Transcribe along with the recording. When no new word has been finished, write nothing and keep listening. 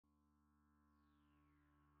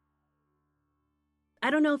I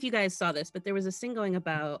don't know if you guys saw this, but there was a thing going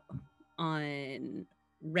about on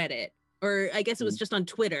Reddit, or I guess it was Mm. just on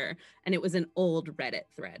Twitter, and it was an old Reddit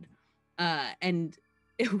thread, and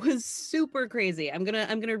it was super crazy. I'm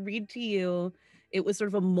gonna read to you. It was sort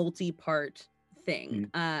of a multi-part thing.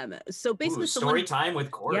 Mm. So Ooh, basically, story someone, time with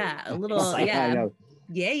yeah, Corey. a little, I Exciting. yeah, know.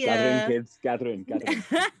 yeah, Catherine, yeah. kids,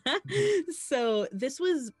 Catherine. So this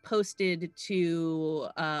was posted to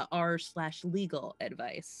r/legal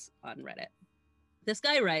advice on Reddit. This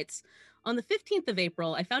guy writes, on the 15th of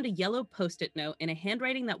April, I found a yellow post-it note in a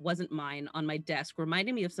handwriting that wasn't mine on my desk,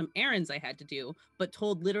 reminding me of some errands I had to do, but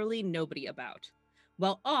told literally nobody about.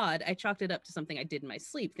 While odd, I chalked it up to something I did in my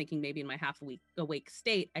sleep, thinking maybe in my half awake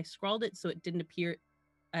state, I scrawled it so it didn't appear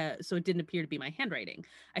to be my handwriting.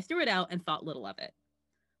 I threw it out and thought little of it.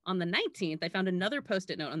 On the 19th, I found another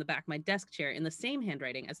post-it note on the back of my desk chair in the same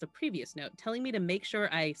handwriting as the previous note, telling me to make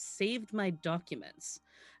sure I saved my documents.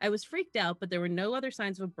 I was freaked out, but there were no other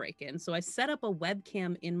signs of a break-in, so I set up a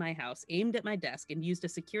webcam in my house, aimed at my desk, and used a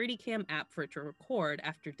security cam app for it to record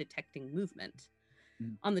after detecting movement.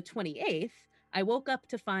 Mm. On the 28th, I woke up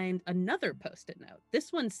to find another post-it note.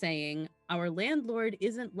 This one saying, "Our landlord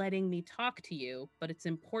isn't letting me talk to you, but it's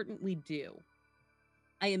important we do."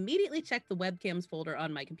 I immediately checked the webcams folder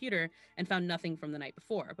on my computer and found nothing from the night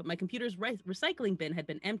before, but my computer's recycling bin had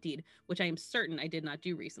been emptied, which I am certain I did not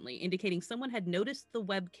do recently, indicating someone had noticed the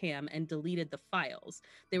webcam and deleted the files.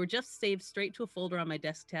 They were just saved straight to a folder on my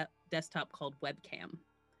desktop called webcam.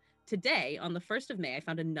 Today, on the 1st of May, I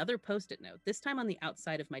found another post-it note, this time on the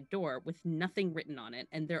outside of my door with nothing written on it,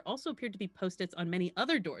 and there also appeared to be post-its on many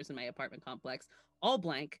other doors in my apartment complex, all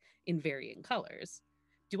blank in varying colors.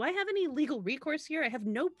 Do I have any legal recourse here? I have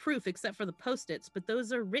no proof except for the post-its, but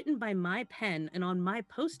those are written by my pen and on my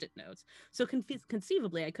post-it notes, so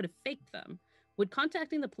conceivably I could have faked them. Would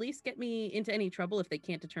contacting the police get me into any trouble if they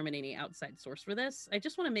can't determine any outside source for this? I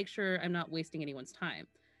just want to make sure I'm not wasting anyone's time.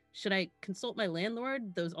 Should I consult my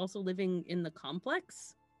landlord, those also living in the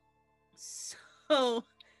complex? So,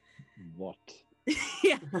 What?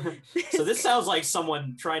 yeah. So this sounds like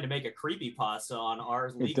someone trying to make a creepypasta on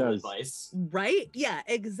our legal does. advice. Right? Yeah,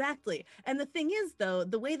 exactly. And the thing is, though,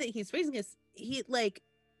 the way that he's phrasing this,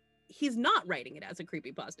 he's not writing it as a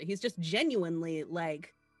creepypasta. He's just genuinely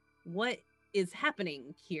like, what is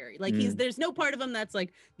happening here? Like, there's no part of him that's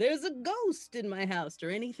like, there's a ghost in my house or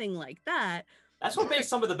anything like that. That's what makes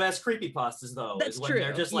some of the best creepypastas, though, That's is when true.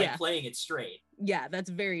 they're just like Yeah. playing it straight. Yeah, that's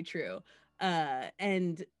very true.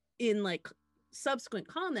 And in like subsequent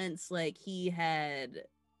comments, like he had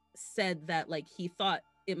said that like he thought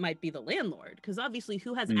it might be the landlord, because obviously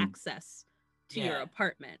who has access to your Yeah.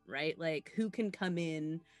 apartment, right? Like who can come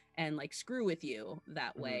in and like screw with you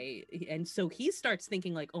that way? And so he starts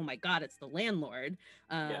thinking like, oh my God, it's the landlord.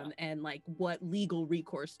 And like, what legal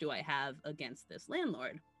recourse do I have against this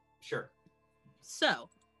landlord? Sure. So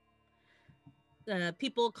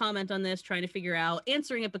people comment on this, trying to figure out,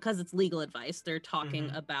 answering it because it's legal advice. They're talking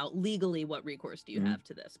about legally what recourse do you have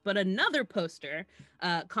to this. But another poster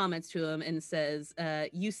comments to him and says,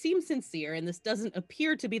 you seem sincere, and this doesn't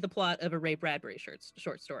appear to be the plot of a Ray Bradbury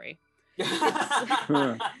short story.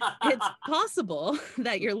 It's possible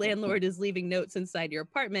that your landlord is leaving notes inside your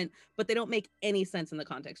apartment, but they don't make any sense in the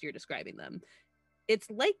context you're describing them.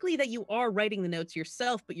 It's likely that you are writing the notes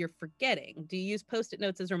yourself, but you're forgetting. Do you use post-it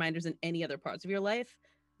notes as reminders in any other parts of your life?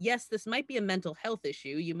 Yes, this might be a mental health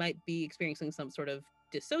issue. You might be experiencing some sort of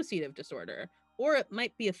dissociative disorder, or it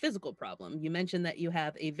might be a physical problem. You mentioned that you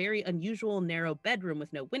have a very unusual narrow bedroom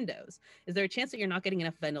with no windows. Is there a chance that you're not getting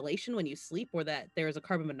enough ventilation when you sleep, or that there is a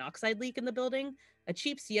carbon monoxide leak in the building? A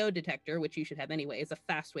cheap CO detector, which you should have anyway, is a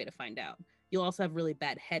fast way to find out. You'll also have really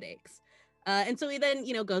bad headaches. And so he then,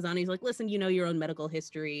 goes on. He's like, listen, you know your own medical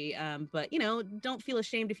history, but, don't feel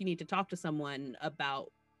ashamed if you need to talk to someone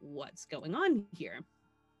about what's going on here.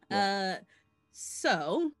 Yeah.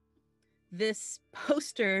 So this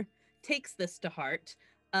poster takes this to heart,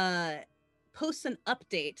 posts an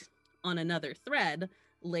update on another thread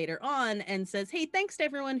later on and says, hey, thanks to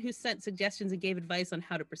everyone who sent suggestions and gave advice on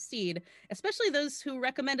how to proceed, especially those who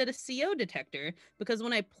recommended a CO detector, because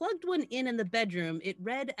when I plugged one in the bedroom, it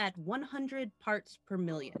read at 100 parts per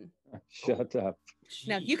million. Shut up. Jeez.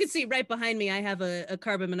 Now, you can see right behind me, I have a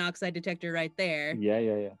carbon monoxide detector right there.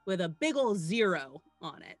 Yeah. With a big old 0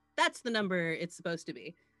 on it. That's the number it's supposed to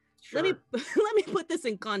be. Sure. Let me put this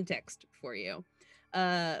in context for you.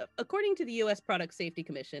 According to the U.S. Product Safety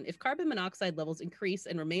Commission, if carbon monoxide levels increase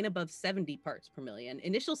and remain above 70 parts per million,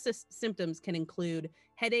 initial symptoms can include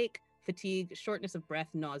headache, fatigue, shortness of breath,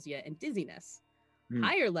 nausea, and dizziness.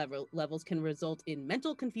 Higher levels can result in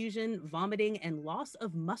mental confusion, vomiting, and loss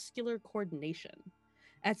of muscular coordination.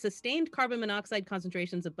 At sustained carbon monoxide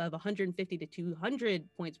concentrations above 150 to 200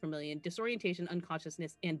 points per million, disorientation,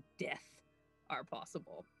 unconsciousness, and death are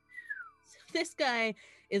possible. So this guy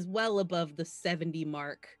is well above the 70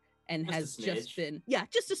 mark and Just a has just smidge. been,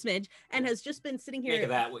 just a smidge, and has just been sitting Make here of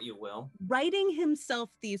that what you will. writing himself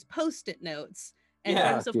these post-it notes and Yeah.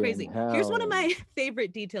 driving himself crazy. Fucking Here's one of hell. my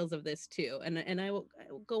favorite details of this too, and I will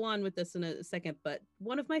go on with this in a second, but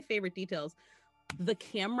one of my favorite details, the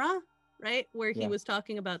camera, right, where he Yeah. was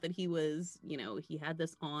talking about that he was, he had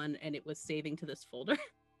this on and it was saving to this folder.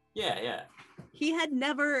 Yeah. He had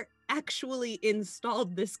never actually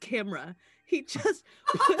installed this camera. He just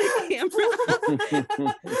put a camera up,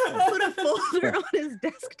 put a folder on his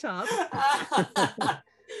desktop,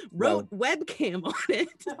 wrote webcam on it,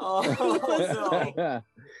 Oh, no.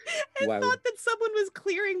 and Wow. thought that someone was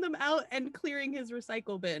clearing them out and clearing his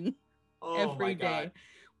recycle bin Oh every my day. God.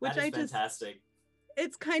 Which That is I just, fantastic.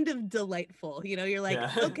 it's kind of delightful. You're like,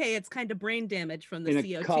 Yeah. okay, it's kind of brain damage from the In a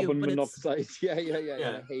CO2, carbon but monoxide. Yeah.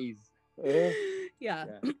 Yeah. Haze. yeah.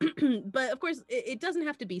 But of course, it doesn't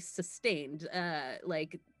have to be sustained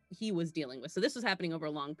like he was dealing with. So this was happening over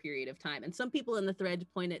a long period of time. And some people in the thread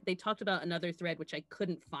they talked about another thread, which I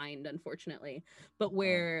couldn't find, unfortunately, but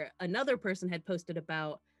where another person had posted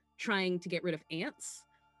about trying to get rid of ants.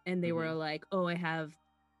 And they were like, oh, I have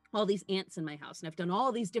all these ants in my house and I've done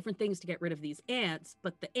all these different things to get rid of these ants,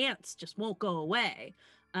 but the ants just won't go away.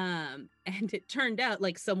 And it turned out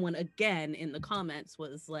like someone again in the comments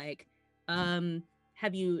was like,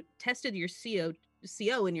 have you tested your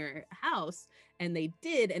CO in your house? And they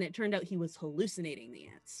did, and it turned out he was hallucinating the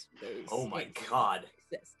ants. Oh my ants God.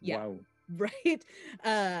 exist. Yeah. Wow. Right.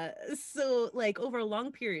 So like over a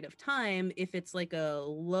long period of time, if it's like a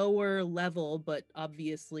lower level but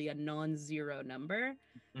obviously a non-zero number,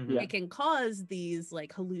 Mhm. it can cause these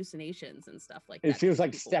like hallucinations and stuff like It that. feels that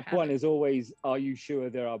like people step have. one is always, are you sure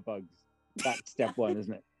there are bugs? That's step one,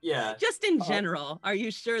 isn't it? Yeah. Just in general, are you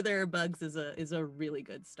sure there are bugs is a really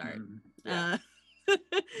good start. Yeah.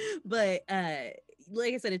 But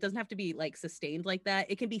like I said, it doesn't have to be like sustained like that.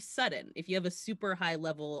 It can be sudden if you have a super high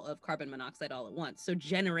level of carbon monoxide all at once. So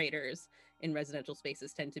generators in residential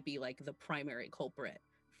spaces tend to be like the primary culprit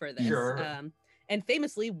for this. Sure. And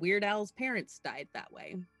famously, Weird Al's parents died that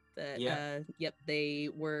way. Yeah. They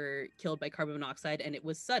were killed by carbon monoxide and it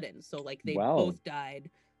was sudden. So like they Wow. both died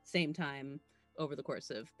same time over the course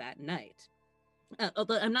of that night.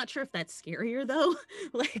 Although I'm not sure if that's scarier though,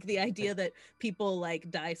 like the idea that people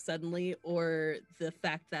like die suddenly, or the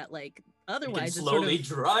fact that like It can otherwise it's slowly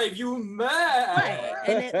sort of drive you mad. right,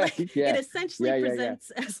 and it like Yeah. it essentially Yeah.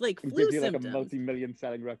 presents as like It flu gives you like a symptoms. multi-million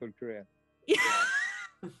selling record career. Yeah.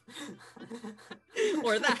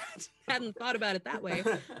 Or that hadn't thought about it that way.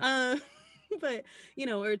 But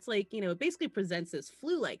or it's like it basically presents as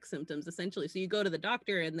flu-like symptoms essentially. So you go to the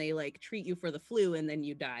doctor and they like treat you for the flu and then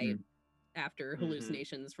you die after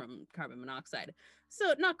hallucinations from carbon monoxide.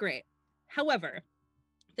 So not great. However,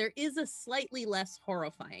 there is a slightly less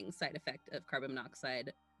horrifying side effect of carbon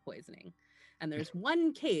monoxide poisoning, and there's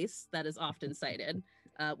one case that is often cited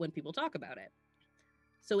when people talk about it.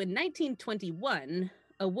 So in 1921,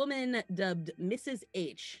 a woman dubbed Mrs.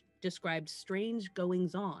 H described strange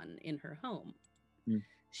goings-on in her home.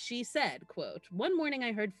 She said, quote, "One morning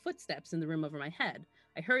I heard footsteps in the room over my head.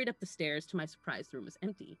 I hurried up the stairs. To my surprise, the room was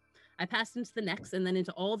empty. I passed into the next and then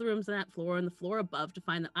into all the rooms on that floor and the floor above to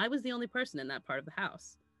find that I was the only person in that part of the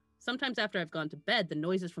house. Sometimes after I've gone to bed, the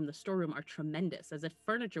noises from the storeroom are tremendous, as if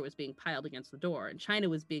furniture was being piled against the door and china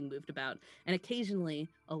was being moved about, and occasionally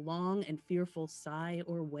a long and fearful sigh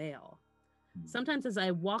or wail. Sometimes as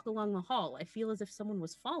I walk along the hall, I feel as if someone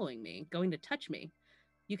was following me, going to touch me.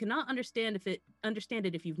 You cannot understand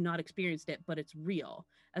it if you've not experienced it, but it's real.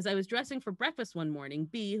 As I was dressing for breakfast one morning,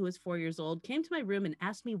 B, who is 4 years old, came to my room and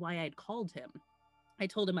asked me why I had called him. I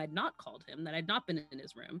told him I'd not called him, that I'd not been in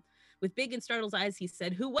his room. With big and startled eyes, he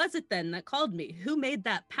said, 'Who was it then that called me? Who made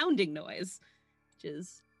that pounding noise?'" Which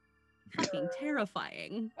is fucking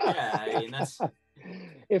terrifying. Yeah, I mean, that's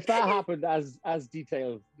If that happened as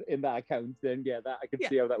detailed in that account, then yeah, that I could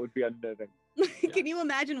see how that would be unnerving. Can you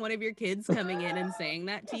imagine one of your kids coming in and saying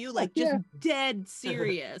that to you? Like, just dead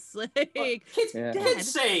serious. Like, kids, Yeah.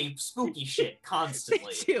 kids say spooky shit they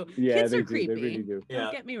constantly. do. Yeah, Kids they are do. creepy. They really do. Yeah.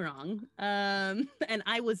 Don't get me wrong. And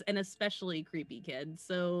I was an especially creepy kid,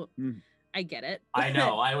 so I get it. I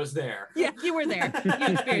know, I was there. Yeah, you were there. You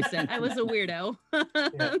experienced it. I was a weirdo.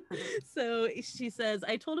 Yeah. So she says,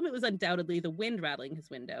 "I told him it was undoubtedly the wind rattling his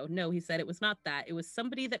window. No," he said, "it was not that. It was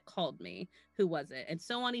somebody that called me. Who was it?" And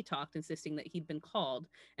so on he talked, insisting that he'd been called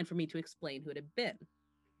and for me to explain who it had been.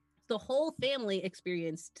 The whole family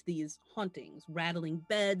experienced these hauntings, rattling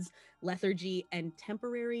beds, lethargy, and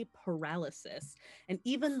temporary paralysis. And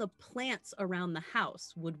even the plants around the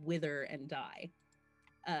house would wither and die,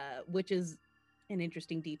 which is an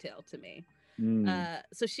interesting detail to me.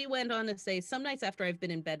 So she went on to say, some nights after I've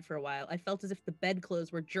been in bed for a while, I felt as if the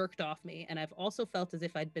bedclothes were jerked off me, and I've also felt as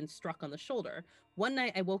if I'd been struck on the shoulder. One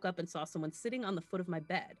night I woke up and saw someone sitting on the foot of my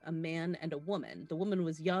bed, a man and a woman. The woman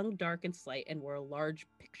was young, dark, and slight, and wore a large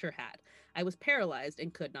picture hat. I was paralyzed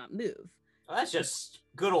and could not move. Well, that's just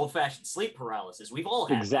good old-fashioned sleep paralysis. We've all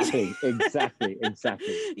had exactly.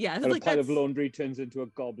 Yeah, and like a pile of laundry turns into a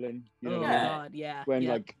goblin. You know oh what I mean? God, yeah. When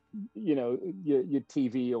yeah. like your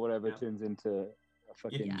TV or whatever turns into a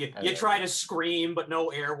fucking. You try to scream, but no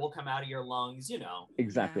air will come out of your lungs.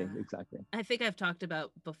 Exactly. I think I've talked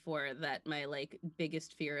about before that my like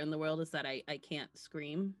biggest fear in the world is that I can't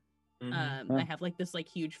scream. Mm-hmm. I have like this like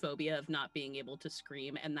huge phobia of not being able to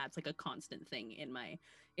scream, and that's like a constant thing in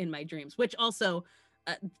my dreams, which also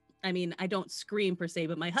I mean, I don't scream per se,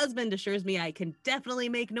 but my husband assures me I can definitely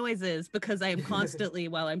make noises because I am constantly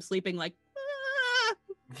while I'm sleeping like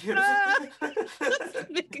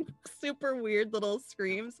making super weird little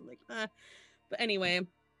screams. I'm like but anyway,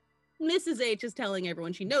 Mrs. H is telling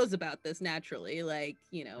everyone she knows about this naturally, like,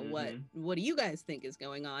 what do you guys think is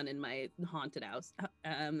going on in my haunted house?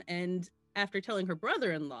 And after telling her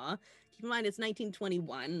brother-in-law, keep in mind it's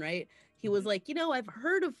 1921, right? He was like, I've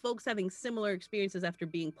heard of folks having similar experiences after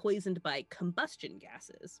being poisoned by combustion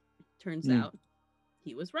gases. Turns out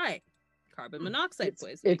he was right. Carbon monoxide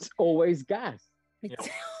poisoning. It's always gas. It's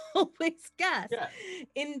always gas. Yeah.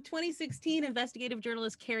 In 2016, investigative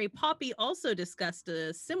journalist Carrie Poppy also discussed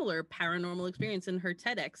a similar paranormal experience in her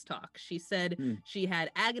TEDx talk. She said she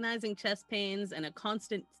had agonizing chest pains and a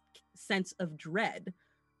constant sense of dread.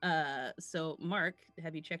 So Mark,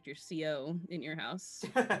 have you checked your CO in your house?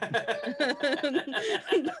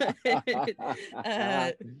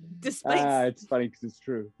 Despite it's funny because it's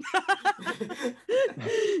true.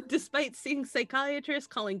 Despite seeing psychiatrists,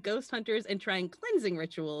 calling ghost hunters, and trying cleansing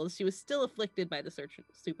rituals, she was still afflicted by the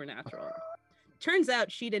supernatural. Turns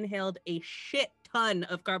out she'd inhaled a shit ton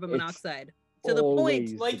of carbon monoxide. To the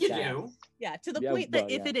point, like you do. Yeah, to the point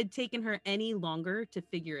that if it had taken her any longer to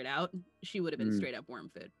figure it out, she would have been straight up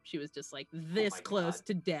worm food. She was just like this close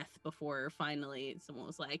to death before finally someone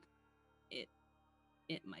was like, it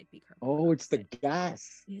might be carbon monoxide. It's the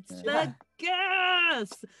gas. It's the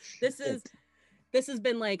gas. This has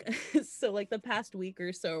been like, so like the past week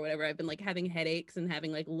or so or whatever, I've been like having headaches and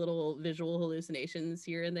having like little visual hallucinations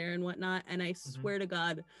here and there and whatnot. And I swear to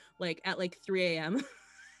God, like at like 3 a.m.,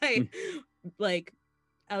 I like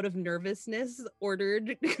out of nervousness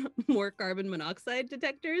ordered more carbon monoxide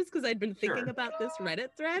detectors because I'd been thinking about this Reddit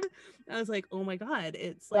thread. I was like, oh my God,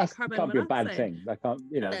 it's like carbon monoxide. That can't be a bad thing. That can't,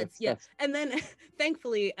 that's... And then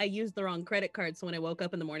thankfully I used the wrong credit card. So when I woke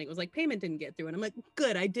up in the morning, it was like payment didn't get through. And I'm like,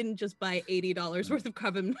 good, I didn't just buy $80 worth of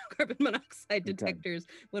carbon monoxide detectors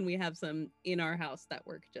when we have some in our house that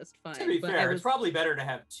work just fine. To be fair, it's probably better to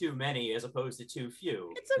have too many as opposed to too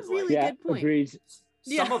few. It's a really good point. Agreed.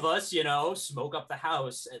 Some of us, smoke up the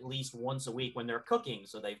house at least once a week when they're cooking,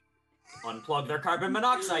 so they unplug their carbon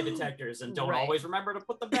monoxide detectors and don't always remember to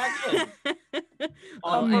put them back in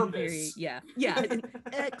on purpose.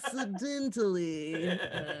 Accidentally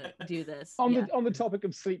do this. On the topic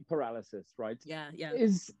of sleep paralysis, right? Yeah.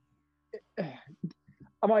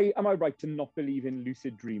 Am I right to not believe in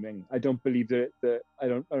lucid dreaming? I don't believe that. I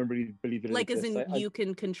don't really believe that. Like, as in, you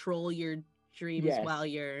can control your dreams while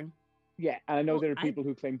you're. Yeah, and I know there are people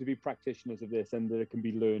who claim to be practitioners of this and that it can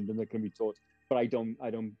be learned and that it can be taught, but I've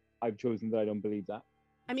chosen that I don't believe that.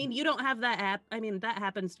 I mean, you don't have that app. I mean, that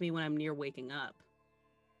happens to me when I'm near waking up,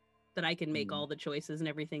 that I can make all the choices and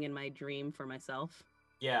everything in my dream for myself.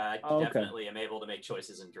 Yeah, I definitely am able to make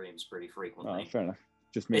choices in dreams pretty frequently. Oh, fair enough.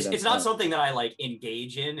 It's not something that I like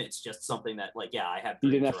engage in. It's just something that I have.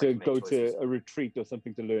 You didn't have to go to a retreat or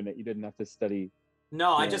something to learn it. You didn't have to study.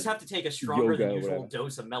 No, I just have to take a stronger than usual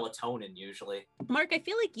dose of melatonin usually. Mark, I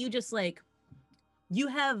feel like you just you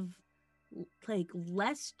have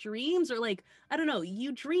less dreams, or I don't know,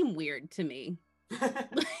 you dream weird to me.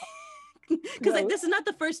 Because this is not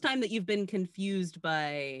the first time that you've been confused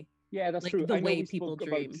by that's true. The way people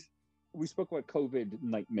dream. We spoke about COVID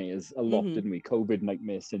nightmares a lot, didn't we? COVID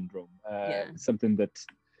nightmare syndrome. Something that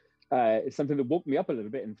woke me up a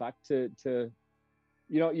little bit, in fact, to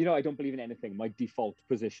I don't believe in anything. My default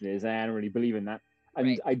position is I don't really believe in that.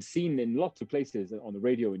 And I'd seen in lots of places on the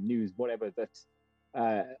radio and news, whatever,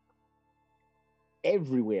 that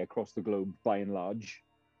everywhere across the globe, by and large,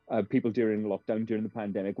 people during lockdown, during the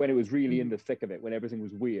pandemic, when it was really in the thick of it, when everything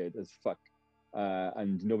was weird as fuck,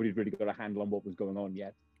 and nobody really got a handle on what was going on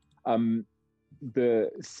yet. The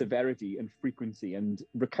severity and frequency and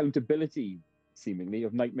recountability, seemingly,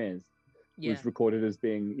 of nightmares was recorded as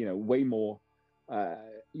being, way more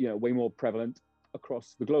prevalent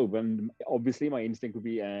across the globe. And obviously, my instinct would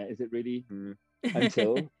be, is it really?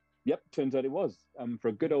 Until, yep, turns out it was. For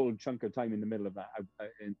a good old chunk of time in the middle of that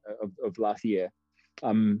of last year,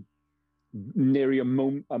 nary a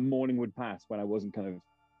morning would pass when I wasn't kind of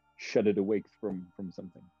shuddered awake from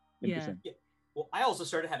something. Interesting. Yeah. Well, I also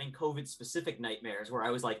started having COVID-specific nightmares where I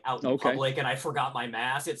was like out in public and I forgot my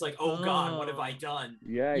mask. It's like, oh God, what have I done?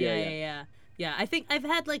 Yeah. I think I've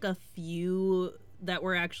had like a few that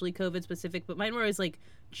were actually COVID-specific, but mine were always like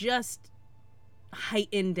just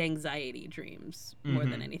heightened anxiety dreams more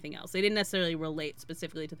than anything else. They didn't necessarily relate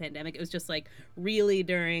specifically to the pandemic. It was just like really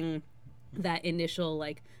during that initial,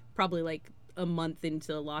 like probably like a month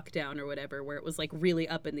into lockdown or whatever, where it was like really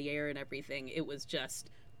up in the air and everything. It was just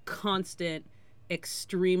constant,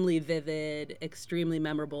 extremely vivid, extremely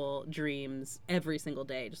memorable dreams every single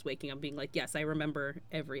day, just waking up being like, yes, I remember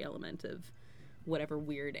every element of whatever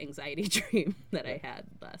weird anxiety dream that I had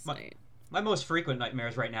last night. My most frequent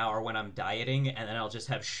nightmares right now are when I'm dieting, and then I'll just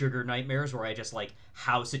have sugar nightmares where I just like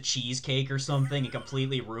house a cheesecake or something and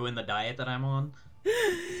completely ruin the diet that I'm on.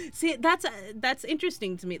 See, that's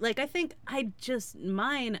interesting to me. Like, I think I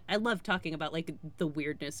love talking about like the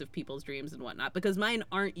weirdness of people's dreams and whatnot, because mine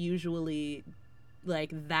aren't usually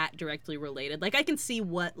like that directly related. Like, I can see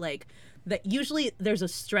what like that usually there's a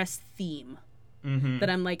stress theme that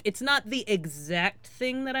I'm like, it's not the exact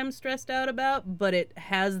thing that I'm stressed out about, but it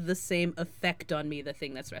has the same effect on me, the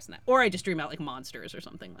thing that's stressing that. Or I just dream out like monsters or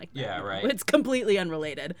something like that. Yeah, right. It's completely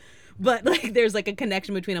unrelated. But like there's like a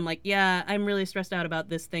connection between, I'm like, yeah, I'm really stressed out about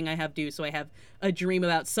this thing I have due, so I have a dream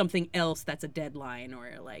about something else that's a deadline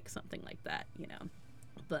or like something like that,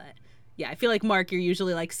 But yeah, I feel like, Mark, you're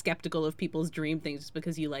usually like skeptical of people's dream things just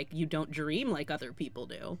because you don't dream like other people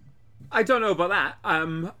do. I don't know about that.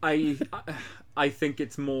 I think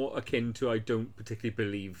it's more akin to I don't particularly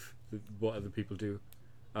believe what other people do.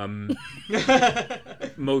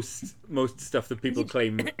 Most stuff that people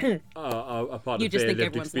claim are part of their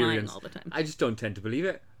lived experience. All the time. I just don't tend to believe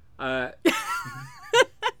it.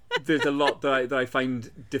 There's a lot that I find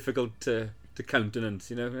difficult to countenance.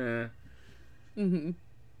 And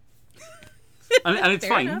it's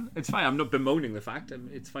fine. Enough. It's fine. I'm not bemoaning the fact.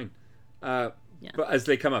 It's fine. But as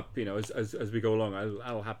they come up, as we go along,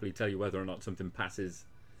 I'll happily tell you whether or not something passes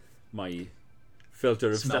my filter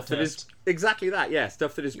of Smell stuff that is exactly that. Yeah,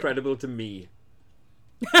 stuff that is credible to me.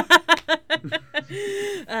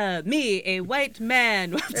 Me, a white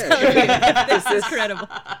man, will tell you if this is credible.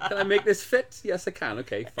 Can I make this fit? Yes, I can.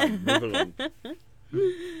 Okay, fine. Move along.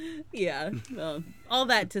 Yeah. Well, all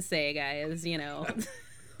that to say, guys,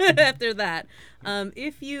 after that,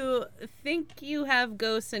 if you think you have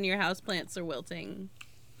ghosts and your houseplants are wilting,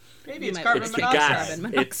 maybe it's carbon monoxide.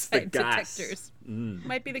 It's the gas. Detectors.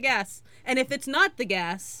 Might be the gas. And if it's not the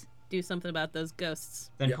gas, do something about those ghosts.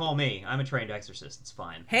 Then call me. I'm a trained exorcist. It's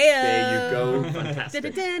fine. Hey, there you go. Fantastic.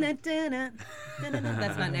 That's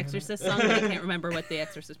not an Exorcist song, but I can't remember what the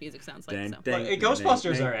Exorcist music sounds like.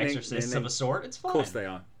 Ghostbusters are exorcists of a sort. It's fine. Of course they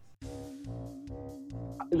are.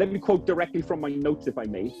 Let me quote directly from my notes, if I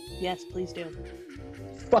may. Yes, please do.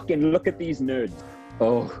 Fucking look at these nerds.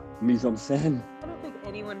 Oh, mise en scène. I don't think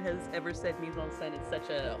anyone has ever said mise en scène in such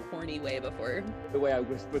a horny way before. The way I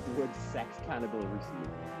whispered the word sex cannibal recently.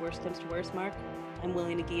 Worst comes to worst, Mark, I'm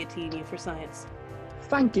willing to guillotine you for science.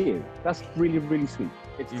 Thank you. That's really, really sweet.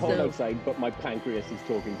 It's cold outside, but my pancreas is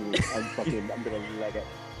talking to me. I'm gonna leg it.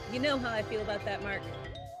 You know how I feel about that, Mark.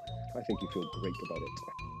 I think you feel great about it.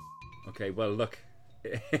 Okay, well, look.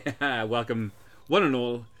 Welcome, one and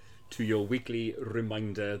all, to your weekly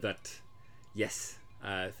reminder that, yes,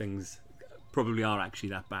 things probably are actually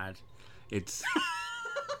that bad. It's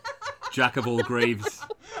Jack of all graves.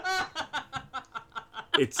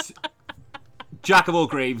 It's Jack of all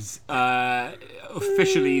graves,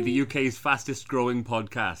 officially the UK's fastest growing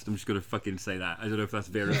podcast. I'm just going to fucking say that. I don't know if that's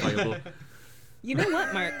verifiable. You know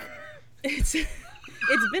what, Mark? It's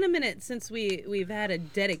been a minute since we've had a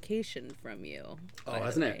dedication from you. Oh,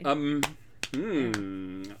 hasn't it?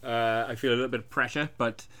 I feel a little bit of pressure,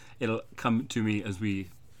 but it'll come to me as we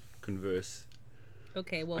converse.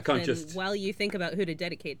 Okay, well, then, while you think about who to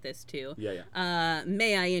dedicate this to,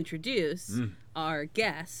 may I introduce our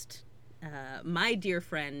guest, my dear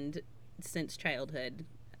friend since childhood,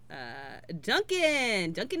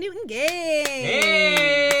 Duncan Newton-Gay.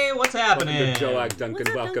 Hey, what's happening? Joag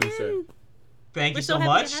Duncan, welcome, sir. Thank you so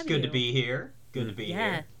much. Good to be here. Good to be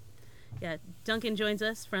here. Yeah, Duncan joins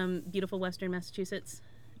us from beautiful Western Massachusetts.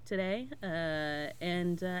 today.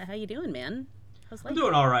 And how you doing, man? How's life? I'm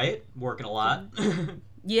doing all right. Working a lot.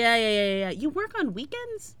 Yeah. You work on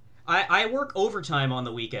weekends? I work overtime on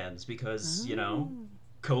the weekends because,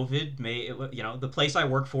 COVID the place I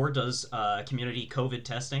work for does community COVID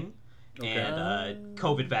testing and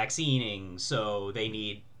COVID vaccinating, so they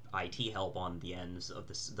need IT help on the ends of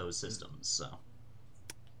those systems, so.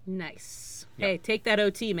 Nice. Yep. Hey, take that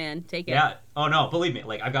OT, man. Take it. Yeah. Oh, no, believe me.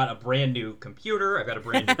 Like, I've got a brand new computer. I've got a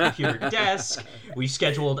brand new computer desk. We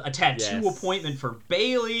scheduled a tattoo appointment for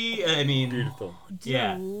Bailey. I mean... Beautiful.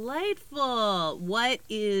 Yeah. Delightful. What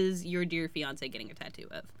is your dear fiance getting a tattoo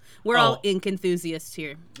of? We're all ink enthusiasts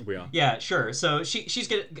here. We are. Yeah, sure. So she's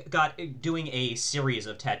got doing a series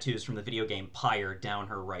of tattoos from the video game Pyre down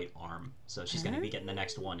her right arm. So she's going to be getting the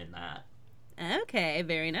next one in that. Okay,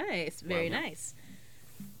 very nice. Very nice.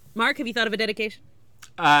 Mark, have you thought of a dedication?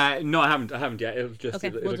 No, I haven't yet. It'll just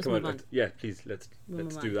we'll it'll just come move out. on. Yeah, please let's move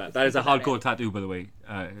do on. that. Let's That is a think about hardcore tattoo, by the way,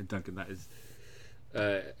 Duncan. That is,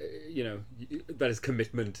 that is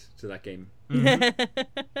commitment to that game.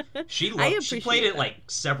 Mm-hmm. She played it like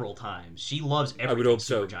several times. She loves everything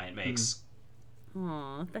Supergiant makes.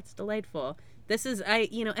 Aw, that's delightful. This is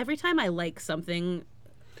every time I like something,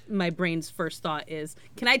 my brain's first thought is,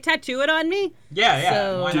 can I tattoo it on me? Yeah.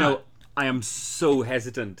 So, why Do you not? know, I am so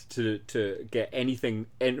hesitant to get anything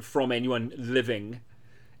from anyone living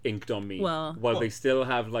inked on me. While they still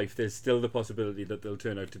have life, there's still the possibility that they'll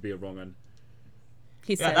turn out to be a wrong one.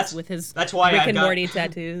 He says with his that's why Rick and Morty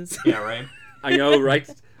tattoos. Yeah, right. I know, right?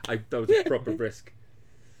 That was a proper risk.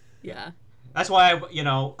 Yeah. That's why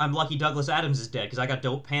I'm lucky Douglas Adams is dead because I got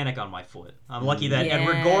Dope Panic on my foot. I'm lucky that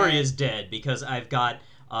Edward Gorey is dead because I've got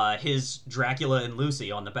his Dracula and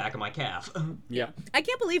Lucy on the back of my calf. Yeah. I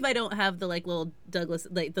can't believe I don't have the little Douglas,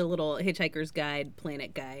 the little Hitchhiker's Guide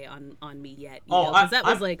planet guy on me yet.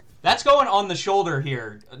 That's going on the shoulder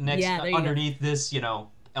here next underneath this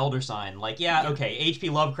elder sign. Okay, H.P.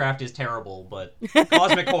 Lovecraft is terrible, but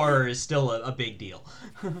cosmic horror is still a big deal.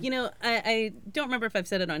 I don't remember if I've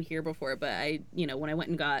said it on here before, but when I went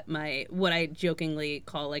and got what I jokingly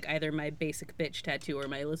call either my basic bitch tattoo or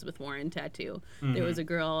my Elizabeth Warren tattoo, there was a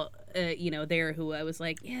girl, there who I was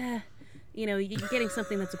like, yeah, you're getting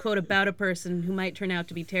something that's a quote about a person who might turn out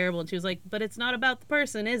to be terrible. And she was like, but it's not about the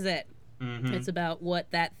person, is it? Mm-hmm. It's about what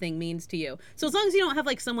that thing means to you. So as long as you don't have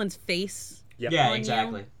someone's face. Yep. Yeah,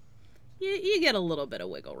 exactly. You get a little bit of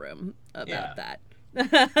wiggle room about that.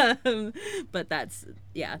 But that's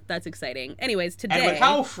exciting. Anyways, today... And with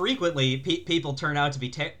how frequently people turn out to be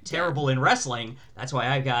terrible in wrestling, that's why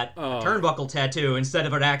I got a turnbuckle tattoo instead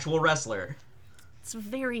of an actual wrestler. It's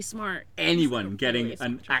very smart. Anyone getting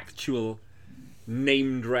an actual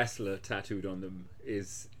named wrestler tattooed on them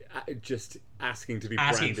is just asking to be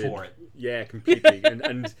asking branded. For it. Yeah, completely.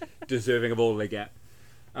 and deserving of all they get.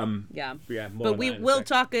 But we will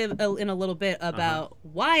talk in a little bit about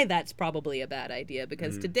why that's probably a bad idea,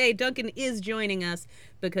 because today Duncan is joining us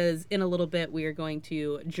because in a little bit we are going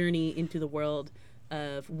to journey into the world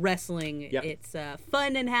of wrestling, its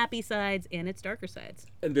fun and happy sides and its darker sides.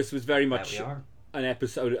 And this was very much an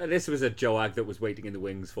episode. This was a JOAG that was waiting in the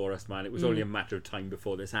wings for us, man. It was only a matter of time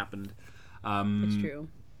before this happened. It's true.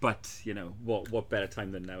 But what better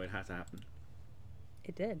time than now? It had to happen.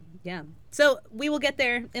 It did, yeah. So we will get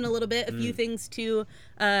there in a little bit. A few things to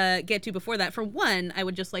get to before that. For one, I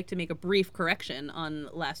would just like to make a brief correction on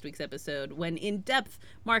last week's episode. When in depth,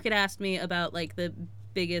 Mark had asked me about the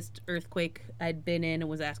biggest earthquake I'd been in and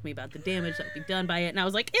was asking me about the damage that would be done by it. And I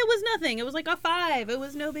was like, it was nothing. It was like a 5. It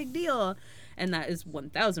was no big deal. And that is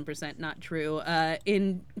 1,000% not true.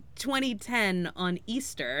 In 2010 on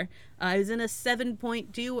Easter, I was in a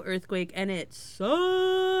 7.2 earthquake and it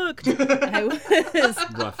sucked. I was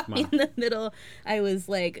rough, man. In the middle. I was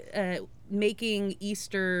making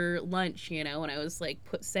Easter lunch, and I was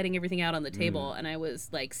setting everything out on the table, and I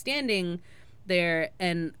was standing there,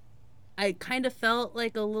 and I kind of felt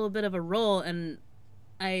like a little bit of a roll, and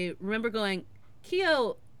I remember going,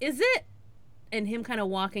 Keo, is it? And him kind of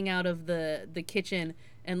walking out of the kitchen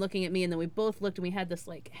and looking at me, and then we both looked, and we had this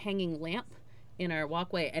hanging lamp in our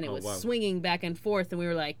walkway, and it was swinging back and forth, and we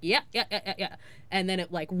were like, yeah. And then it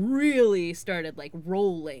really started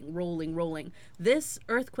rolling. This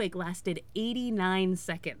earthquake lasted 89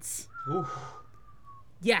 seconds. Oof.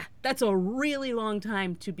 Yeah, that's a really long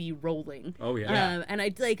time to be rolling. Oh, yeah. And I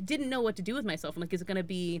didn't know what to do with myself. I'm is it going to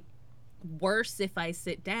be worse if I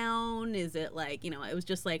sit down? Is it it was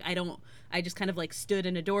just I just kind of stood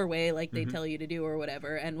in a doorway they tell you to do or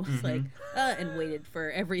whatever, and was and waited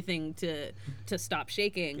for everything to stop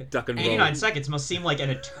shaking. Duck and roll. 89 seconds must seem like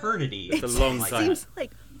an eternity. It's a long time. It seems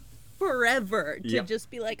like forever to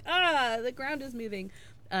just be the ground is moving.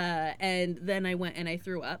 And then I went and I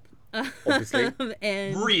threw up. Obviously.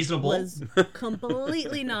 And reasonable. Was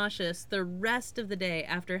completely nauseous the rest of the day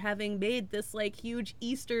after having made this like huge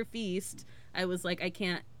Easter feast. I was like, I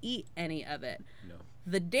can't eat any of it. No.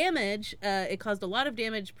 The damage, it caused a lot of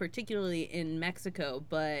damage, particularly in Mexico,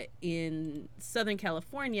 but in Southern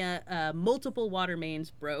California, multiple water mains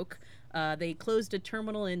broke. They closed a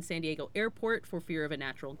terminal in San Diego Airport for fear of a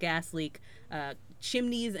natural gas leak.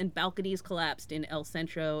 Chimneys and balconies collapsed in El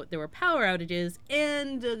Centro. There were power outages,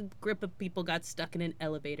 and a group of people got stuck in an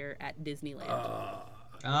elevator at Disneyland.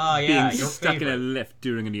 Oh yeah, being stuck in a lift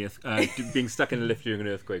during an being stuck in a lift during an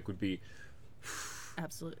earthquake would be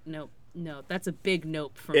absolute nope. No, that's a big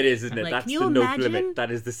nope for me. It is, isn't it? Like, that's the nope limit.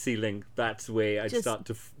 That is the ceiling. That's where I'd start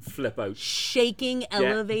to flip out. Shaking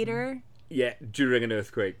elevator. Yeah, during an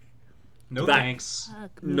earthquake. No thanks.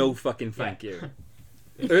 No fucking thank you.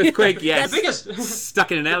 Earthquake, yes. The biggest,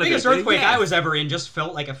 stuck in an elevator. The biggest earthquake I was ever in just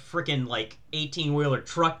felt like a freaking 18-wheeler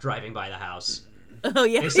truck driving by the house. Oh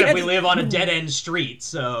yeah. Except we live on a dead end street,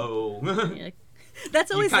 so.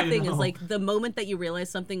 That's always the thing. Is like the moment that you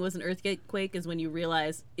realize something was an earthquake is when you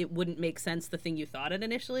realize it wouldn't make sense the thing you thought it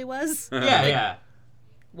initially was. Yeah.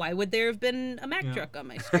 Why would there have been a Mack truck on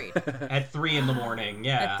my street? At 3 in the morning,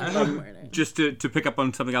 yeah. At 3 in the morning. Just to pick up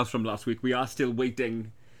on something else from last week, we are still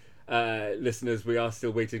waiting, listeners, we are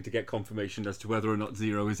still waiting to get confirmation as to whether or not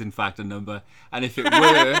 0 is in fact a number. And if it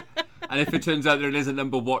were, and if it turns out that it is a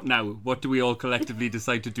number, what now? What do we all collectively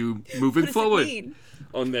decide to do moving forward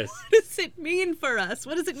on this? What does it mean for us?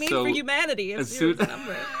 What does it mean for humanity if 0 is a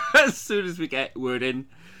number? As soon as we get word in,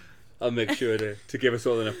 I'll make sure to give us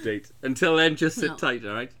all an update. Until then, just sit tight,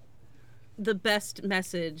 all right? The best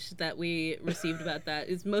message that we received about that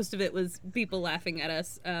is most of it was people laughing at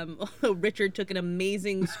us. Richard took an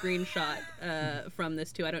amazing screenshot from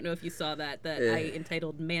this too. I don't know if you saw that I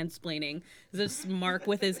entitled "Mansplaining." This Mark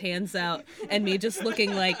with his hands out and me just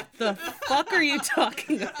looking like, the fuck are you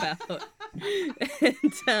talking about?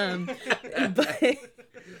 And but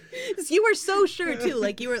you were so sure too.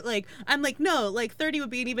 Like you were like, I'm like, no, like 30 would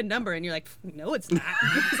be an even number, and you're like, no, it's not.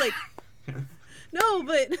 It's like. No,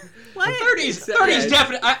 but what? 30's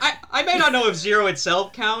definitely. I may not know if 0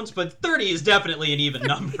 itself counts, but 30 is definitely an even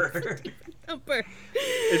number.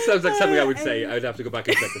 It sounds like something I would say. I would have to go back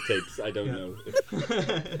and check the tapes. I don't know.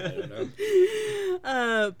 I don't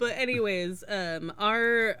know. But anyways,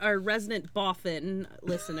 our resident boffin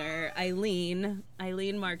listener, Eileen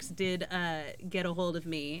Marks, did get a hold of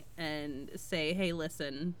me and say, hey,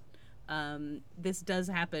 listen, this does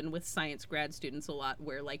happen with science grad students a lot,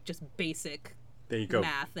 where like just basic there you go.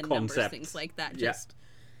 math and numbers, things like that, just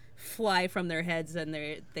fly from their heads, and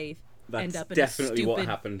they end up in a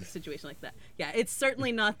stupid situation like that. Yeah, it's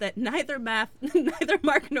certainly not that neither Mark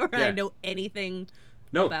nor I know anything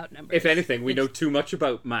about numbers. If anything, we know too much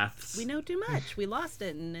about maths. We know too much. We lost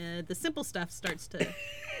it, and the simple stuff starts to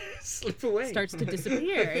slip away, starts to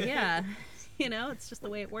disappear. Yeah. You know, it's just the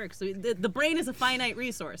way it works. So the brain is a finite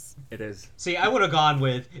resource. It is. See, I would have gone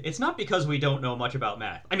with, it's not because we don't know much about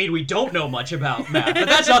math. I mean, we don't know much about math, but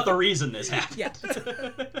that's not the reason this happened. Yeah.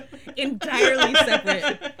 Entirely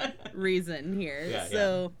separate reason here.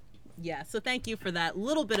 So thank you for that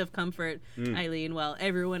little bit of comfort, Eileen, while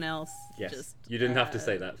everyone else just... You didn't have to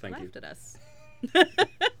say that. Thank you. Laughed at us.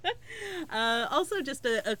 Also, just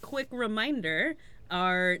a quick reminder...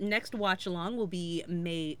 Our next watch along will be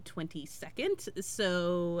May 22nd,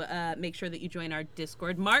 so make sure that you join our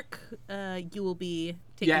Discord. Mark, you will be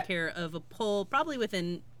taking care of a poll probably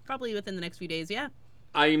within the next few days. Yeah.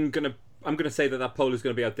 I'm gonna say that poll is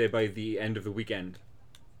gonna be out there by the end of the weekend.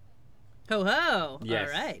 Ho ho! Yes.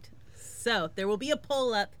 All right. So there will be a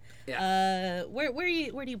poll up. Yeah. Where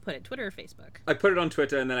do you put it? Twitter or Facebook? I put it on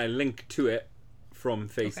Twitter, and then I link to it from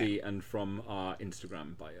Facey and from our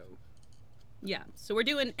Instagram bio. Yeah, so we're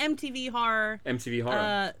doing MTV Horror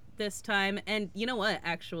this time, and you know what,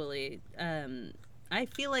 actually, I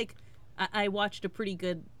feel like I watched a pretty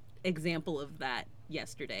good example of that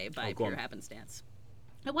yesterday by pure happenstance.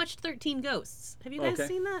 I watched 13 Ghosts. Have you guys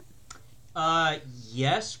seen that?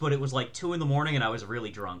 Yes, but it was like 2 in the morning and I was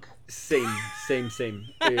really drunk. Same.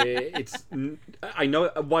 I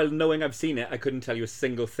know, while knowing I've seen it, I couldn't tell you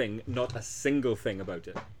not a single thing about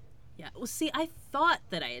it. Yeah, well, see, I thought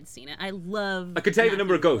that I had seen it. I could tell you the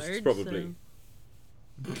number of ghosts, probably.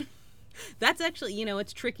 So... That's actually,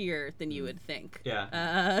 it's trickier than you would think.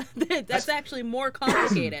 Yeah. That's actually more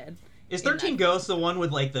complicated. Is 13 Ghosts the one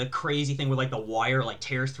with, like, the crazy thing with, like, the wire, like,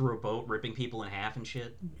 tears through a boat, ripping people in half and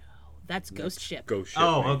shit? No, that's Ghost Ship. Ghost Ship.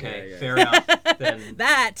 Oh, okay. Yeah. Fair enough. Then...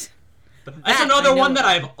 That's another one that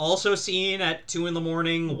I've also seen at 2 in the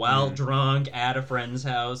morning while drunk at a friend's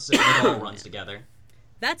house, and it all runs together.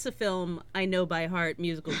 that's a film I know by heart,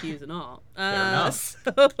 musical cues and all. enough.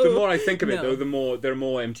 The more I think of it, though, the more there are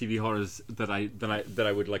more MTV horrors that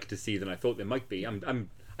I would like to see than I thought there might be.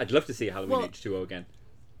 I'd love to see Halloween H2O again.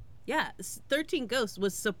 Yeah, 13 Ghosts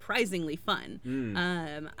was surprisingly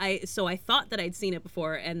fun. I thought that I'd seen it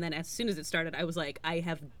before, and then as soon as it started, I was like, I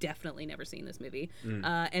have definitely never seen this movie.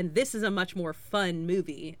 And this is a much more fun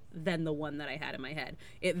movie than the one that I had in my head.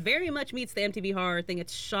 It very much meets the MTV horror thing.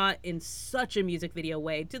 It's shot in such a music video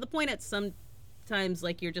way, to the point at sometimes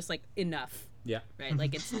like you're just like, enough. Yeah. Right?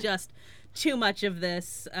 Like it's just too much of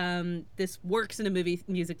this. This works in a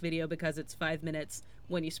music video because it's 5 minutes.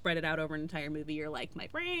 When you spread it out over an entire movie, you're like, my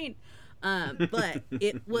brain. But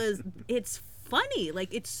it's funny.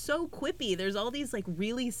 Like, it's so quippy. There's all these like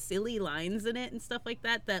really silly lines in it and stuff like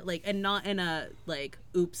that like, and not in a like,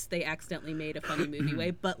 oops, they accidentally made a funny movie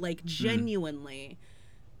way, but like genuinely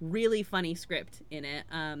really funny script in it.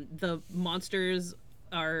 The monsters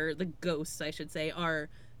the ghosts, I should say, are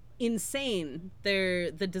insane.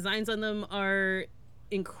 The designs on them are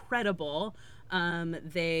incredible.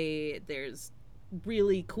 There's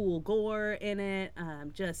really cool gore in it.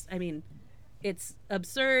 It's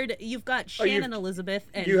absurd. You've got Shannon Elizabeth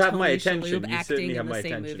and you have Tony my attention. Shalhoub You acting certainly have in the my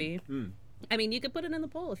same attention. movie. I mean, you could put it in the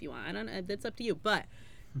poll if you want. I don't know. That's up to you. But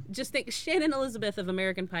just think Shannon Elizabeth of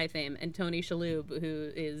American Pie fame and Tony Shalhoub,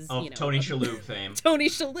 who is Tony Shalhoub fame. Tony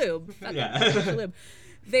Shalhoub. Yeah. Tony Shalhoub.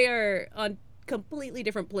 They are on completely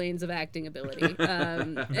different planes of acting ability.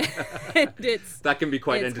 And that can be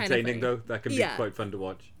quite entertaining, kind of though. That can be quite fun to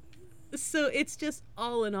watch. So it's just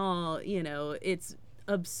all in all, it's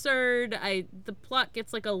absurd. The plot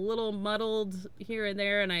gets like a little muddled here and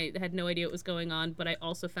there, and I had no idea what was going on, but I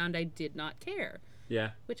also found I did not care. Yeah.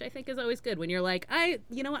 Which I think is always good when you're like,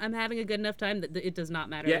 I'm having a good enough time that it does not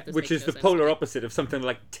matter. Yeah, that this which makes is no the sense polar opposite of something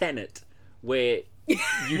like Tenet, where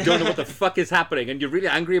you don't know what the fuck is happening and you're really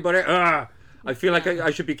angry about it. I feel like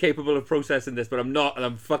I should be capable of processing this, but I'm not, and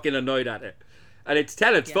I'm fucking annoyed at it. And it's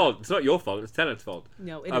Tenet's fault. It's not your fault. It's Tenet's fault.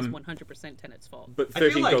 No, it is 100% Tenet's fault. But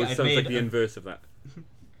 13 Ghosts sounds like the inverse of that.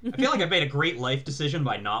 I feel like I've made a great life decision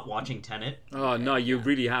by not watching Tenet. Oh no, you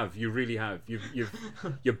really have. You really have.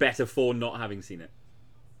 You're better for not having seen it.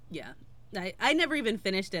 Yeah. I never even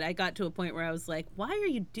finished it. I got to a point where I was like, why are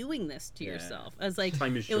you doing this to yourself? I was like,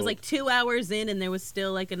 it was like 2 hours in and there was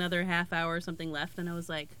still like another half hour or something left. And I was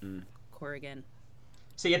like, Corrigan.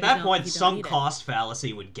 See, at that point, some cost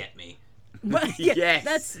fallacy would get me.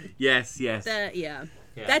 Yes. Yes. Yeah.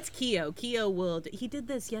 That's Keo. Keo he did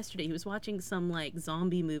this yesterday. He was watching some like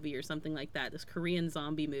zombie movie or something like that, this Korean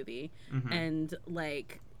zombie movie. And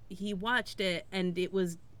like he watched it and it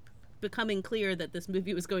was becoming clear that this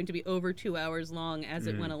movie was going to be over 2 hours long as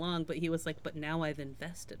it went along, but he was like, but now I've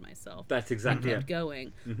invested myself. That's exactly kept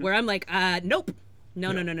going. Where I'm like, nope.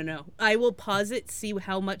 No. I will pause it, see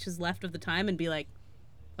how much is left of the time and be like,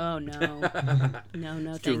 oh no.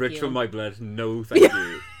 No, it's too rich for my blood. No, thank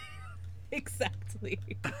you. Exactly.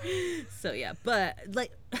 So yeah, but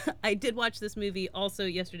like I did watch this movie also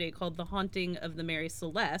yesterday called The Haunting of the Mary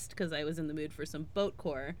Celeste because I was in the mood for some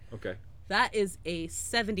boatcore. Okay. That is a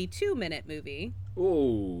 72-minute movie.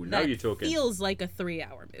 Oh, now you're talking. Feels like a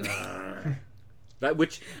 3-hour movie.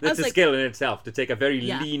 That's a skill in itself, to take a very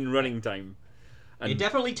lean running time. And it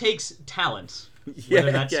definitely takes talent.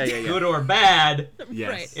 Whether that's good or bad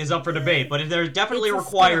is up for debate, but there definitely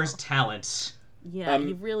requires talent. Yeah,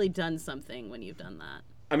 you've really done something when you've done that.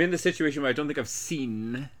 I'm in the situation where I don't think I've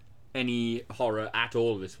seen any horror at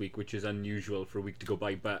all this week, which is unusual for a week to go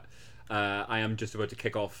by, but I am just about to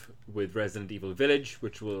kick off with Resident Evil Village,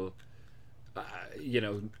 which will,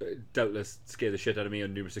 doubtless scare the shit out of me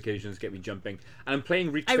on numerous occasions, get me jumping. And I'm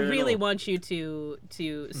playing Returnal. I really want you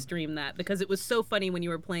to stream that, because it was so funny when you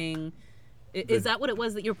were playing... Is that what it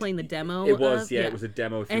was that you were playing the demo? It was, it was a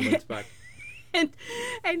demo a few months back.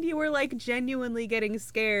 And you were like genuinely getting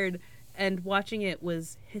scared, and watching it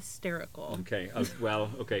was hysterical. Okay,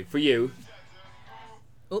 for you.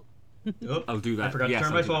 Oh. I'll do that. I forgot to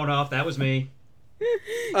turn my phone off. That was me.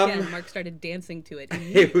 Mark started dancing to it.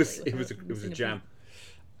 It was a jam.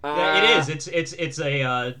 Yeah, it is. It's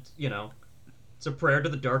a it's a prayer to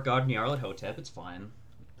the dark god Nyarlathotep. It's fine.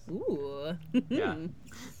 Ooh. Yeah.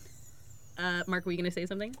 Mark, were you gonna say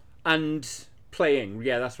something? And playing,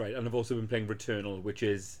 that's right. And I've also been playing Returnal, which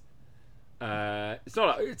is it's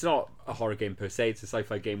not a horror game per se. It's a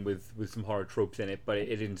sci-fi game with some horror tropes in it, but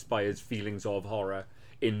it inspires feelings of horror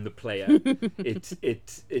in the player. To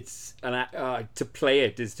play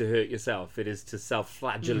it is to hurt yourself. It is to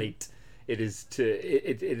self-flagellate. It is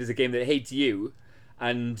a game that hates you,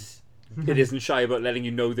 and it isn't shy about letting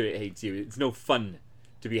you know that it hates you. It's no fun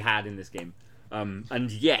to be had in this game,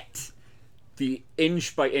 and yet the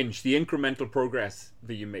inch by inch, the incremental progress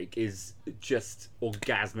that you make is just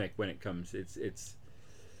orgasmic when it comes. It's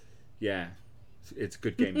a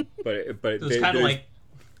good game, but it's kind of like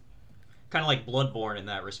Bloodborne in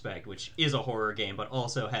that respect, which is a horror game, but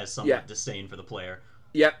also has some disdain for the player.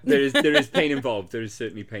 Yeah, there is pain involved. There is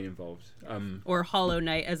certainly pain involved. Or Hollow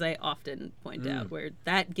Knight, as I often point out, where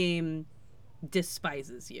that game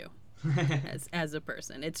despises you as a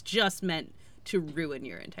person. It's just meant to ruin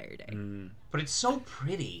your entire day. But it's so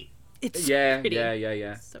pretty. It's pretty. Yeah.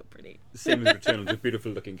 It's so pretty. Same as Returnal. It's a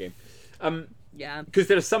beautiful looking game. Yeah. Because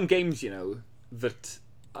there are some games, that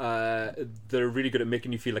they're really good at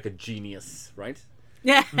making you feel like a genius, right?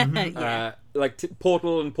 Yeah. Like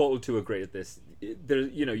Portal and Portal 2 are great at this. There,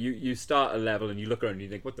 you start a level and you look around and you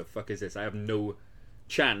think, what the fuck is this? I have no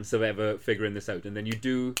chance of ever figuring this out. And then you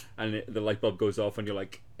do, and the light bulb goes off and you're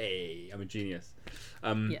like, hey, I'm a genius.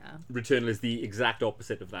 Returnal is the exact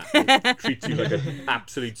opposite of that. It treats you like an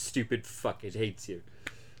absolute stupid fuck. It hates you.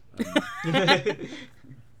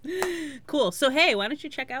 Cool. So hey, why don't you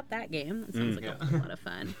check out that game? That sounds like a lot of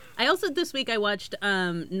fun. I also this week I watched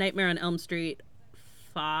Nightmare on Elm Street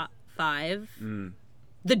 5,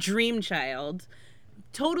 The Dream Child.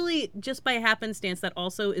 Totally just by happenstance, that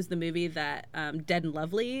also is the movie that Dead and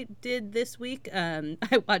Lovely did this week. I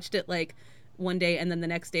watched it like one day, and then the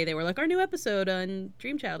next day they were like, our new episode on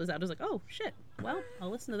Dream Child is out. I was like, oh shit, well,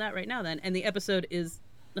 I'll listen to that right now then. And the episode is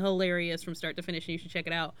hilarious from start to finish, and you should check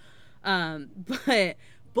it out. But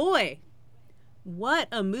boy, what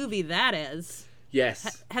a movie that is.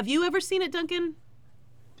 Yes. Have you ever seen it, Duncan?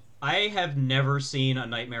 I have never seen a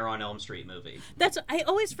Nightmare on Elm Street movie. I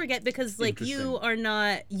always forget because like you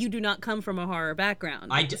do not come from a horror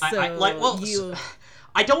background. I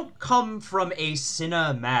don't come from a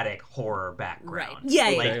cinematic horror background. Right.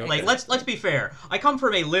 Yeah. Let's be fair. I come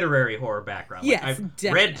from a literary horror background. Yes, I've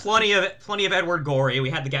definitely. read plenty of Edward Gorey.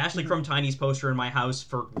 We had the Ghastly Crumb Tiny's poster in my house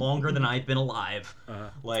for longer than I've been alive.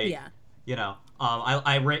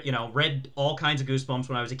 I read all kinds of Goosebumps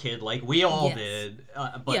when I was a kid, like we all did.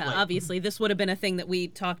 Obviously, this would have been a thing that we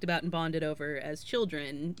talked about and bonded over as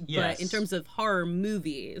children. Yes. But in terms of horror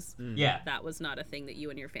movies, that was not a thing that you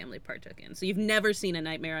and your family partook in. So you've never seen a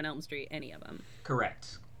Nightmare on Elm Street, any of them.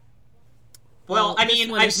 Correct. Well, I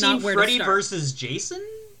mean, I've seen Freddy versus Jason.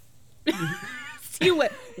 You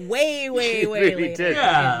went way really later in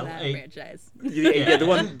that franchise.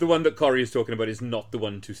 The one that Corey is talking about is not the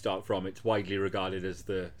one to start from. It's widely regarded as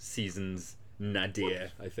the season's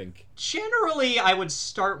nadir, I think. Generally, I would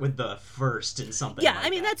start with the first in something. Yeah, like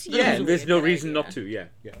I mean that. that's usually there's no reason idea. not to. Yeah.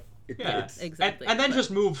 Exactly. And then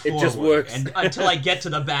just move forward. It just works. Until I get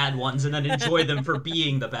to the bad ones, and then enjoy them for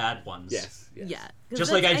being the bad ones. Yes. Yeah.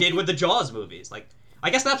 Just like I did with the Jaws movies. Like, I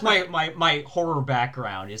guess that's my horror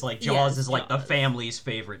background is like Jaws is like the family's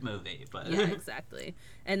favorite movie. But yeah, exactly.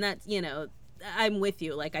 And that's, I'm with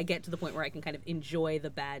you. Like, I get to the point where I can kind of enjoy the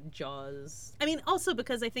bad Jaws. I mean, also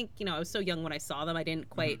because I think, I was so young when I saw them, I didn't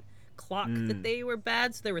quite clock that they were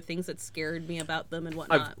bad. So there were things that scared me about them and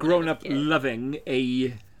whatnot. I've grown up loving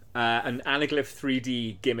an Anaglyph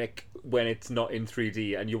 3D gimmick when it's not in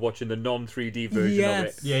 3D and you're watching the non-3D version of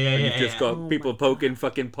it. And you've just got people poking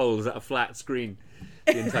fucking poles at a flat screen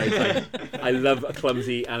the entire time. I love a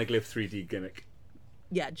clumsy Anaglyph 3D gimmick.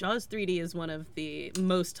 Yeah, Jaws 3D is one of the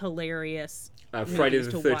most hilarious Friday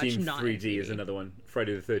the 13th 3D 3D is another one.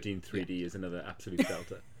 Friday the 13th 3D is another absolute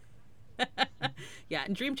belter. Yeah,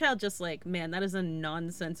 and Dream Child, just like, man, that is a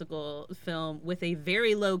nonsensical film with a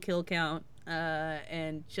very low kill count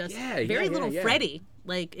and just very little Freddy.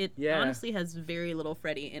 Like, it honestly has very little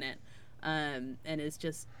Freddy in it. And it's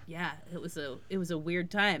just, it was a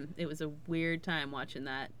weird time. It was a weird time watching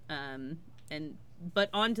that.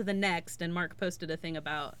 But on to the next, and Mark posted a thing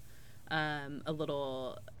about a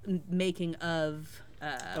little making of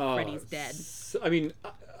Freddy's Dead. I mean,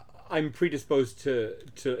 I'm predisposed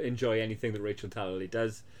to enjoy anything that Rachel Talalay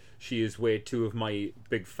does. She is where two of my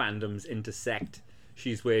big fandoms intersect.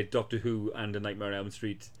 She's where Doctor Who and A Nightmare on Elm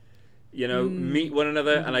Street, meet one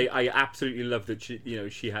another, and I absolutely love that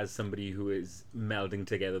she has somebody who is melding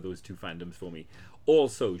together those two fandoms for me.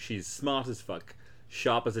 Also, she's smart as fuck,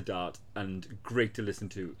 sharp as a dart, and great to listen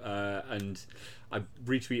to. And I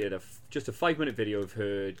retweeted just a 5-minute video of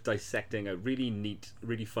her dissecting a really neat,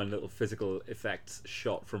 really fun little physical effects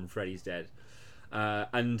shot from Freddy's Dead.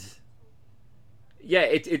 And yeah,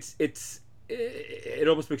 it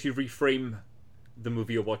almost makes you reframe the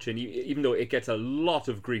movie you're watching, even though it gets a lot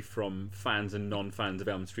of grief from fans and non-fans of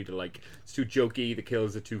Elm Street alike. It's too jokey, the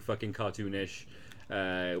kills are too fucking cartoonish,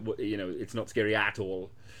 it's not scary at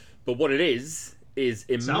all. But what it is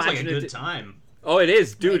imaginative. Sounds like a good time. Oh, it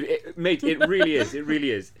is, dude, mate. It really is. It really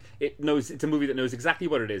is. It's a movie that knows exactly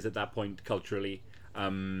what it is at that point culturally,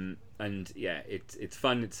 and yeah, it's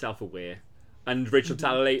fun. It's self-aware, and Rachel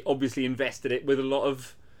Talalay obviously invested it with a lot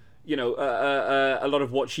of, a lot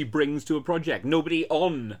of what she brings to a project. Nobody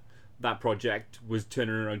on that project was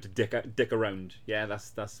turning around to dick around. Yeah,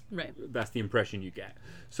 that's right. That's the impression you get.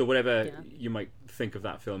 So whatever you might think of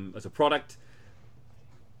that film as a product,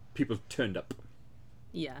 people turned up.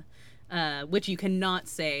 Yeah. Which you cannot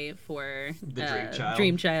say for the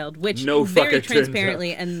Dream Child, which no very fucker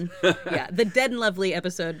transparently, and yeah, the Dead and Lovely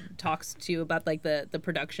episode talks to you about like the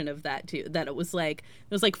production of that too. That it was like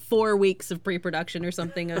 4 weeks of pre-production or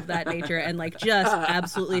something of that nature, and like just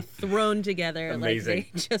absolutely thrown together. Amazing.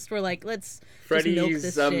 Like they just were like, let's Freddie's,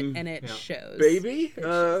 just milk this shit, and it shows. Baby.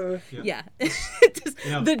 Yeah,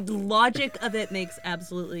 the logic of it makes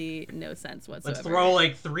absolutely no sense whatsoever. Let's throw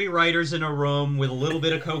like 3 writers in a room with a little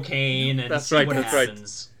bit of cocaine and see what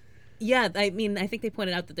happens. Yeah, I mean, I think they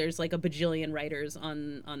pointed out that there's like a bajillion writers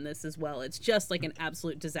on this as well. It's just like an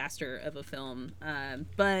absolute disaster of a film.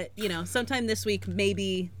 But, sometime this week,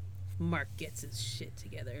 maybe Mark gets his shit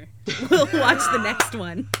together. We'll watch the next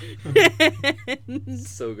one.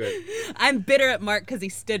 So good. I'm bitter at Mark because he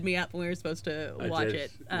stood me up when we were supposed to watch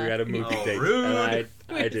it. We had a movie date, rude. and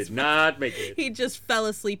I did not make it. He just fell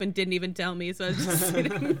asleep and didn't even tell me, so I was just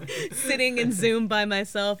sitting in Zoom by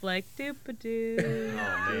myself, like doop-a-doo.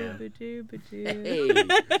 Oh man. Doop-a-doo-ba-doo.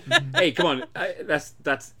 Hey, come on. That's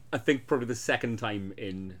I think probably the second time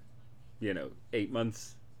in 8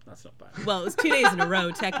 months. That's not bad. Well, it was 2 days in a row,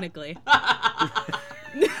 technically.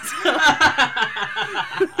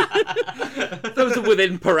 Those are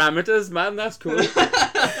within parameters, man. That's cool. No, can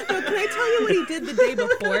I tell you what he did the day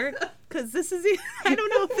before? Because this is, I don't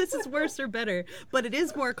know if this is worse or better, but it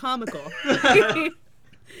is more comical.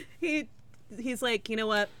 He's like, you know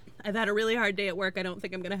what? I've had a really hard day at work. I don't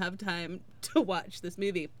think I'm going to have time to watch this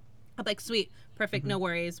movie. I'm like, sweet, perfect, no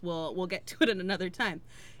worries. We'll get to it at another time.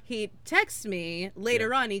 He texts me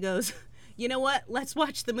later on. He goes, you know what? Let's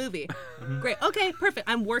watch the movie. Great. Okay, perfect.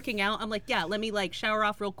 I'm working out. I'm like, yeah, let me like shower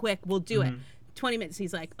off real quick. We'll do it. 20 minutes.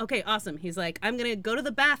 He's like, okay, awesome. He's like, I'm going to go to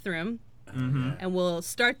the bathroom and we'll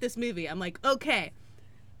start this movie. I'm like, okay.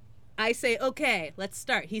 I say, okay, let's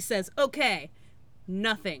start. He says, okay.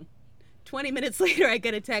 Nothing. 20 minutes later, I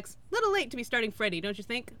get a text. Little late to be starting Freddy, don't you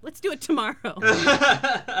think? Let's do it tomorrow.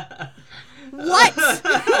 What? What?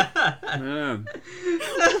 I don't know.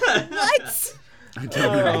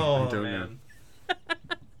 I don't know.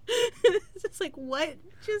 It's just like, what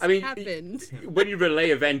just happened? When you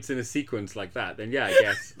relay events in a sequence like that, then yeah, I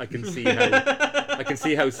guess I can see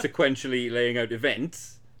how sequentially laying out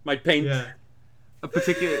events might paint a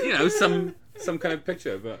particular, some kind of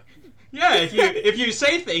picture, but. Yeah, if you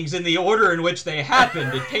say things in the order in which they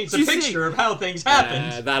happened, it paints a picture of how things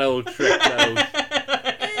happened. That old trick, that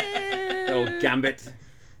old gambit.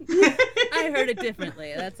 I heard it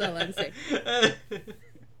differently. That's all I'm saying.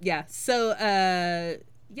 Yeah. So,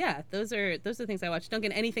 those are the things I watched.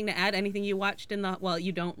 Duncan, anything to add? Anything you watched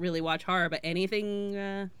you don't really watch horror, but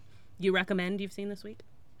anything you recommend you've seen this week?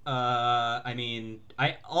 I mean,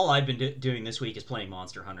 all I've been doing this week is playing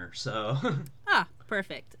Monster Hunter, so.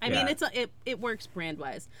 Perfect. I mean, it works brand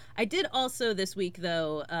wise. I did also this week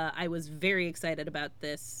though. I was very excited about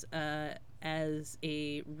this as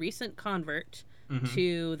a recent convert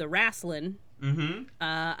to the wrestling.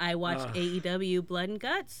 I watched AEW Blood and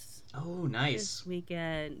Guts. Oh, nice.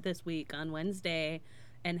 This week on Wednesday,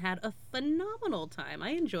 and had a phenomenal time.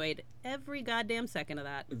 I enjoyed every goddamn second of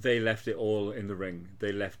that. They left it all in the ring.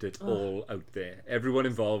 They left it all out there. Everyone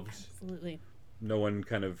involved. Absolutely. No one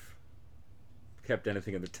kind of kept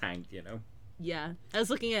anything in the tank, Yeah. I was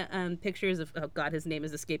looking at pictures of, oh God, his name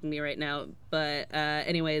is escaping me right now. But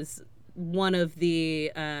anyways, one of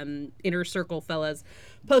the Inner Circle fellas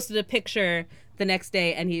posted a picture the next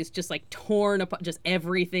day, and he's just like torn apart. Just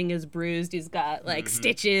everything is bruised. He's got like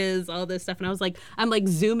stitches, all this stuff. And I'm like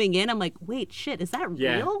zooming in. I'm like, wait, shit, is that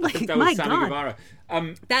real? Like, I think that was Sammy Guevara.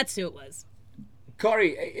 That's who it was.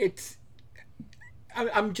 Corey,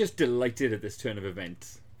 I'm just delighted at this turn of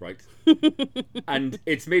events. Right, and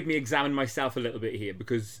it's made me examine myself a little bit here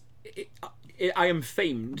because I am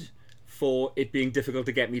famed for it being difficult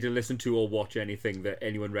to get me to listen to or watch anything that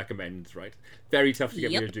anyone recommends. Right, very tough to get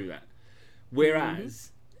me to do that.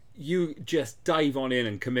 Whereas you just dive on in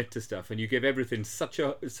and commit to stuff, and you give everything such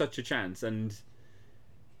a chance, and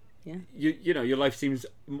your life seems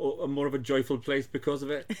more of a joyful place because of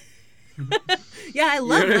it. Yeah, I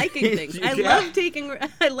love liking things. I love taking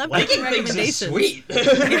recommendations. Things is sweet.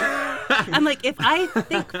 I'm like, if I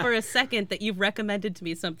think for a second that you've recommended to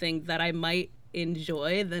me something that I might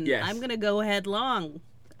enjoy, then Yes. I'm gonna go headlong.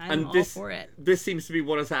 I'm all for it. This seems to be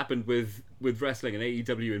what has happened with wrestling and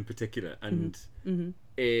AEW in particular, and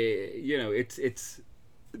you know, it's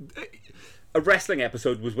a wrestling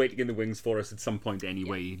episode was waiting in the wings for us at some point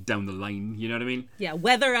anyway down the line. You know what I mean? Yeah,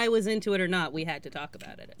 whether I was into it or not, we had to talk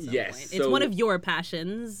about it at some point. It's one of your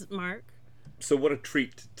passions, Mark. So what a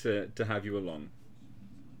treat to have you along.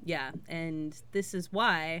 Yeah, and this is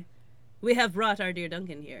why we have brought our dear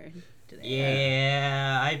Duncan here today.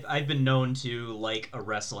 Yeah, I've been known to like a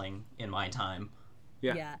wrestling in my time.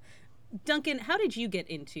 Yeah. Duncan, how did you get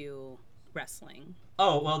into wrestling?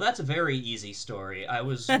 Oh, well, that's a very easy story. I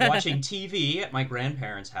was watching TV at my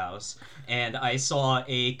grandparents' house, and I saw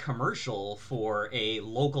a commercial for a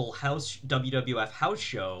local WWF house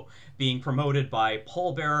show being promoted by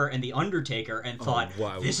Paul Bearer and The Undertaker, and thought,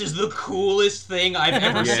 this is the coolest thing I've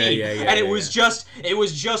ever seen. And it was just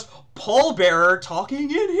Paul Bearer talking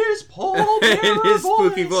in his Paul Bearer in his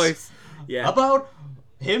spooky voice. Yeah. About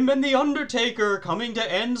him and The Undertaker coming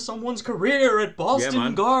to end someone's career at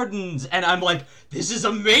Boston Gardens. And I'm like, this is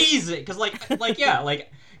amazing. Because,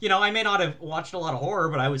 you know, I may not have watched a lot of horror,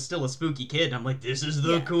 but I was still a spooky kid. And I'm like, this is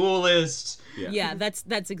the coolest. Yeah,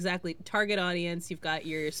 that's exactly target audience. You've got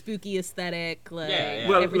your spooky aesthetic,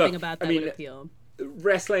 well, everything about that would appeal.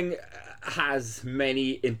 Wrestling has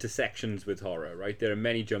many intersections with horror, right? There are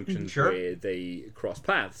many junctions where they cross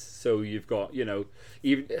paths. So you've got, you know,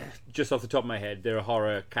 even just off the top of my head, there are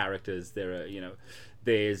horror characters. There are, you know,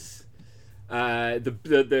 there's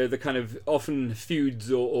the kind of often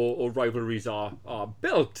feuds or rivalries are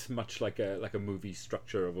built much like a movie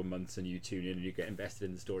structure over months, and you tune in and you get invested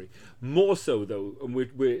in the story. More so though,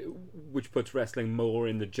 which puts wrestling more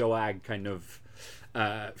in the Joag kind of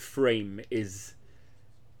frame, is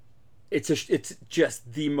it's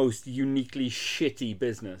just the most uniquely shitty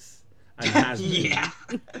business, and has been,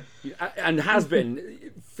 and has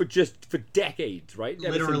been for decades, right?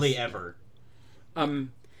 Literally ever.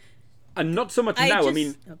 And not so much now. I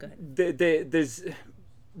mean, there's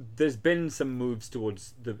been some moves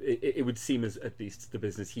towards it would seem as at least the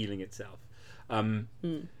business healing itself.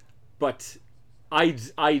 But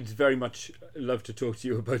I'd very much love to talk to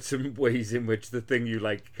you about some ways in which the thing you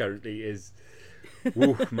like currently is,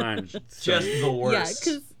 man, just the worst.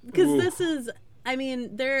 Yeah, because this is, I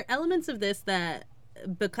mean, there are elements of this that,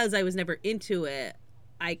 because I was never into it,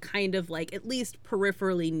 I kind of like at least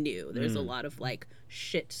peripherally knew. There's a lot of like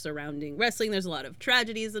shit surrounding wrestling. There's a lot of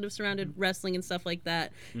tragedies that have surrounded wrestling and stuff like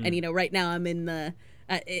that. And, you know, right now I'm in the,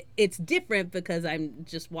 it's different because I'm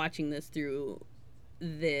just watching this through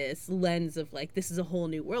this lens of like, this is a whole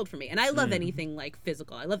new world for me. And I love anything like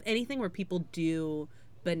physical. I love anything where people do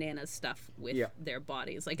bananas stuff with their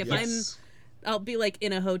bodies. Like if I'll be like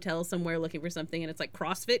in a hotel somewhere looking for something and it's like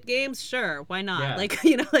CrossFit games. Sure. Why not? Yeah. Like,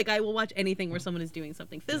 you know, like I will watch anything where someone is doing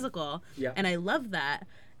something physical. Yeah. And I love that.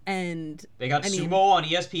 And they got sumo on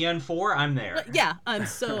ESPN4. I'm there. Yeah. I'm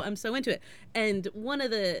so into it. And one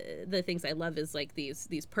of the things I love is like these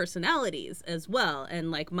personalities as well.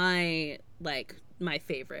 And like my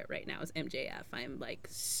favorite right now is MJF. I'm like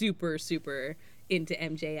super, super into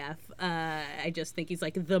MJF. I just think he's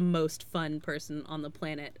like the most fun person on the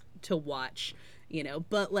planet to watch, you know,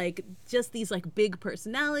 but like just these like big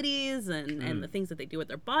personalities and the things that they do with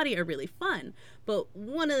their body are really fun. But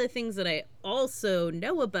one of the things that I also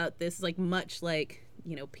know about this is like, much like,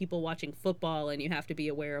 you know, people watching football, and you have to be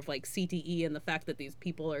aware of like CTE and the fact that these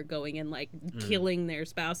people are going and like killing their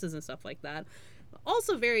spouses and stuff like that.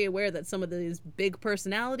 Also very aware that some of these big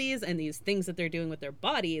personalities and these things that they're doing with their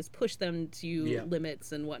bodies push them to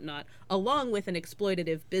limits and whatnot, along with an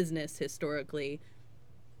exploitative business historically.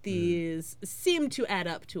 These seem to add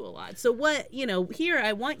up to a lot. So what, you know, here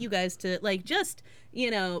I want you guys to like just, you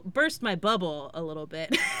know, burst my bubble a little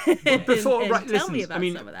bit and tell me about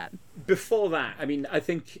some of that. Before that, I mean, I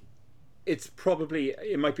think it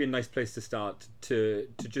might be a nice place to start to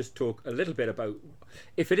just talk a little bit about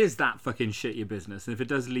if it is that fucking shit your business, and if it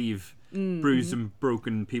does leave bruised and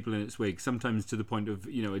broken people in its wake, sometimes to the point of,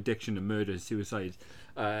 you know, addiction and murder, suicide,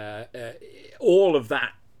 all of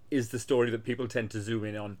that is the story that people tend to zoom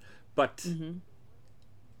in on. But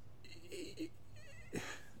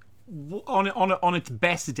on its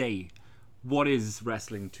best day, what is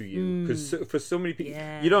wrestling to you? Because for so many people,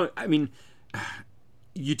 you don't. I mean,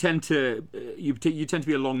 you tend to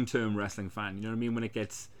be a long-term wrestling fan. You know what I mean? When it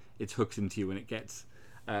gets its hooks into you, when it gets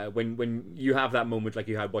when you have that moment like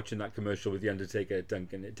you had watching that commercial with The Undertaker,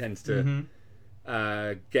 Duncan, it tends to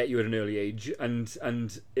get you at an early age,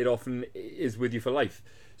 and it often is with you for life.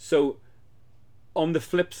 So on the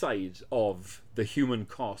flip side of the human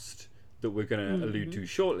cost that we're going to allude to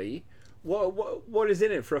shortly, what is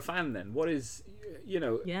in it for a fan then? What is,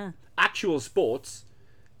 actual sports?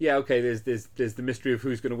 Yeah, okay. There's the mystery of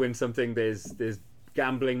who's going to win something. There's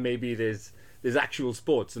gambling, maybe. There's actual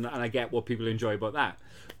sports, and I get what people enjoy about that.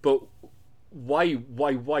 But why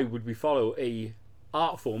would we follow a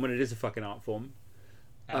art form, and it is a fucking art form,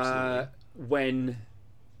 when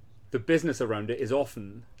the business around it is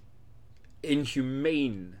often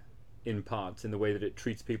inhumane in parts, in the way that it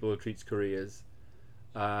treats people, treats careers,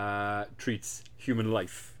 treats human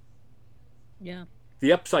life. Yeah.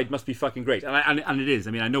 The upside must be fucking great, and it is.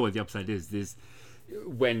 I mean, I know what the upside is. There's,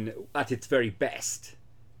 when at its very best,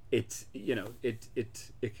 it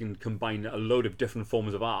can combine a load of different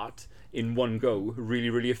forms of art in one go, really,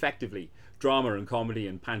 really effectively. Drama and comedy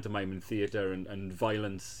and pantomime and theatre and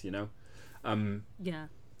violence, yeah. And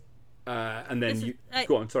then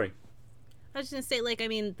go on. Sorry. I was just gonna say, like, I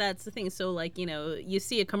mean, that's the thing. So, like, you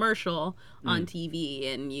see a commercial on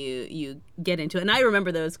TV and you get into it. And I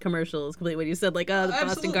remember those commercials completely when you said, like, the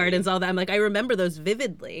Boston Gardens, all that. I'm like, I remember those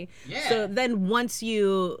vividly. Yeah. So then once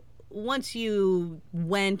you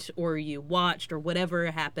went or you watched or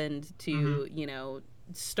whatever happened to,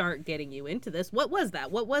 start getting you into this, what was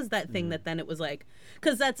that thing that then it was like,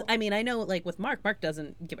 because that's, I mean, I know, like, with Mark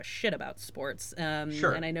doesn't give a shit about sports,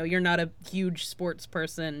 sure, and I know you're not a huge sports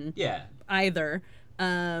person either,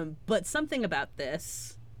 but something about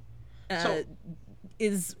this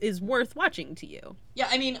is worth watching to you. Yeah,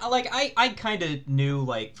 I mean, like, I kind of knew,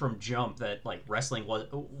 like, from jump that, like, wrestling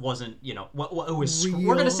wasn't, what it was. Real.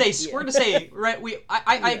 We're gonna say right.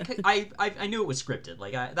 I knew it was scripted.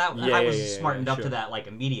 Like, I was smartened up to that, like,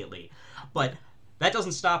 immediately. But that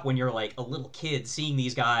doesn't stop when you're, like, a little kid seeing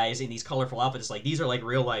these guys in these colorful outfits. Like, these are, like,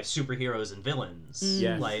 real life superheroes and villains.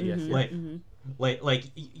 Like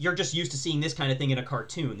you're just used to seeing this kind of thing in a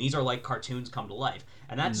cartoon. These are like cartoons come to life,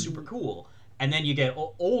 and that's super cool. And then you get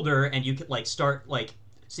older and you could, like, start, like,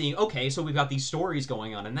 seeing, okay, so we've got these stories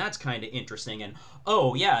going on, and that's kind of interesting. And,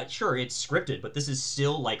 oh, yeah, sure, it's scripted, but this is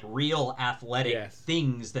still, like, real athletic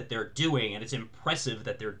things that they're doing, and it's impressive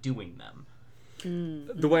that they're doing them.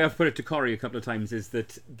 The way I've put it to Corey a couple of times is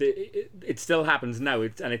that it still happens now,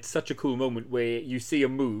 and it's such a cool moment where you see a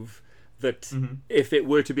move that if it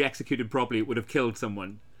were to be executed properly, it would have killed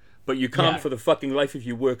someone. But you can't for the fucking life of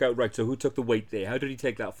you work out, right, so who took the weight there? How did he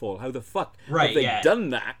take that fall? How the fuck have they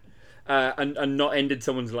done that and not ended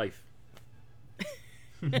someone's life?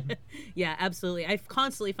 Yeah, absolutely. I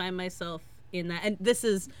constantly find myself in that. And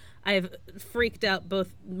I've freaked out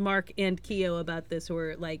both Mark and Keo about this, who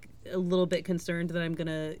are, like, a little bit concerned that I'm going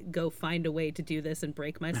to go find a way to do this and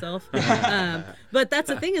break myself. But that's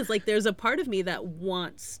the thing, is, like, there's a part of me that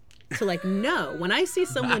wants to, like, no, when I see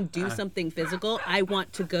someone do something physical, I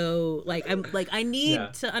want to go, like, I'm like, I need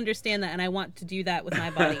to understand that, and I want to do that with my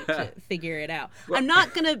body to figure it out. I'm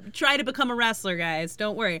not gonna try to become a wrestler, guys,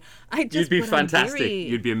 don't worry. You'd be fantastic.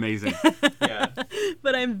 You'd be amazing.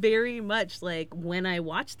 But I'm very much like, when I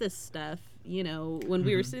watch this stuff, when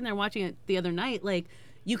we were sitting there watching it the other night, like,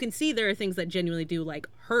 you can see there are things that genuinely do, like,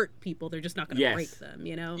 hurt people. They're just not gonna break them,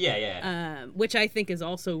 which I think is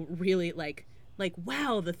also really, like,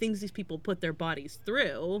 wow, the things these people put their bodies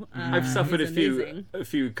through. I've suffered a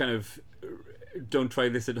few kind of don't try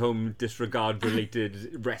this at home, disregard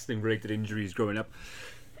related wrestling related injuries growing up.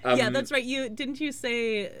 Yeah, that's right. Didn't you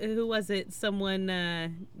say, who was it?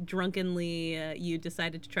 Someone drunkenly you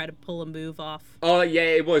decided to try to pull a move off. Oh yeah,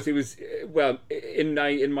 it was well,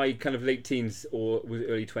 in my kind of late teens or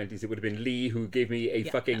early 20s, it would have been Lee who gave me a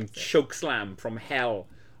fucking choke slam from hell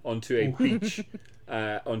onto a beach.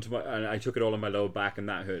 And I took it all on my lower back, and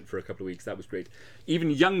that hurt for a couple of weeks. That was great. Even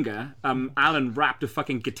younger, Alan wrapped a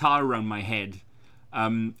fucking guitar around my head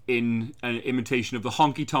in an imitation of the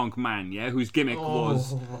Honky Tonk Man, whose gimmick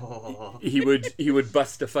was he would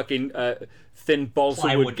bust a fucking thin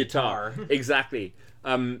balsa wood guitar. Exactly.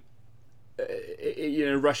 In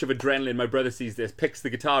a rush of adrenaline, my brother sees this, picks the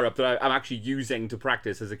guitar up that I'm actually using to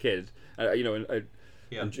practice as a kid.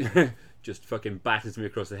 Just fucking batters me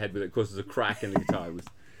across the head with it, causes a crack in the guitar. It was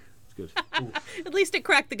good. At least it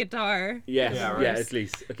cracked the guitar. Yes, at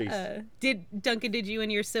least. Did you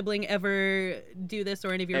and your sibling ever do this,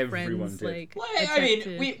 or any of your Everyone friends? Did. Like, well, I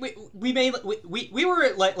mean, we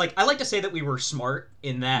were like I like to say that we were smart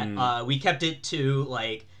in that we kept it to,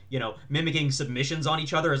 like, mimicking submissions on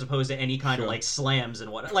each other as opposed to any kind of, like, slams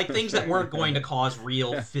and what, like, things that weren't going to cause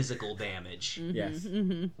real physical damage. Yes.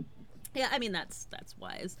 Mm-hmm. Yeah, I mean, that's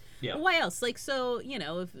wise. Yeah. Why else? Like, so,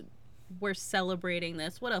 if we're celebrating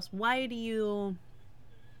this, what else? What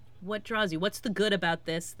draws you? What's the good about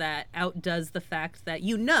this that outdoes the fact that,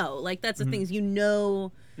 like, that's the things,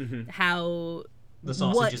 how the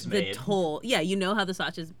sausage is made. The toll. Yeah, you know how the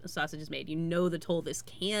sausage is made. You know the toll this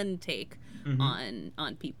can take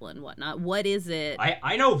on people and whatnot. What is it?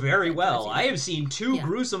 I know very well. I have seen 2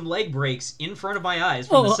 gruesome leg breaks in front of my eyes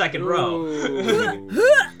from the second row.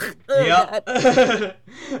 Yep.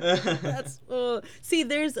 That's see,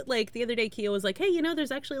 there's like the other day Kia was like, hey, you know,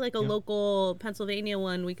 there's actually like a local Pennsylvania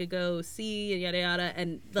one we could go see and yada yada,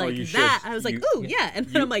 and like that I was like, ooh, yeah, and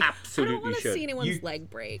then I'm like, I don't want to see anyone's leg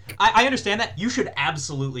break. I understand that. You should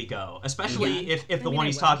absolutely go, especially if the one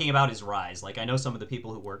he's talking about is Rise. Like, I know some of the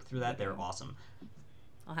people who work through that. They're awesome.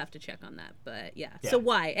 I'll have to check on that, but yeah. So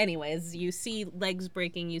why? Anyways, you see legs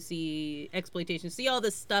breaking, you see exploitation, you see all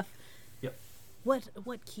this stuff. Yep.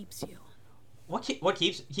 What keeps you? What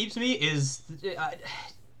keeps me is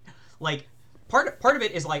like part of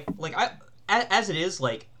it is like I as it is,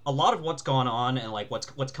 like a lot of what's gone on and like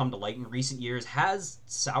what's come to light in recent years has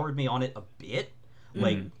soured me on it a bit.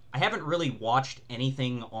 Like, I haven't really watched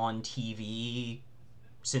anything on TV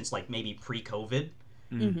since like maybe pre-COVID.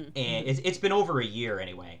 And it's been over a year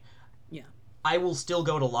anyway. Yeah. I will still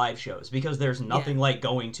go to live shows because there's nothing like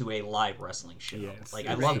going to a live wrestling show. Yes, like,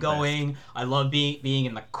 I love going. I love being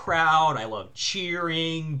in the crowd. I love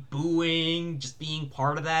cheering, booing, just being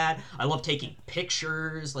part of that. I love taking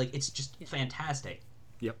pictures. Like, it's just fantastic.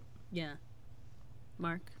 Yep. Yeah.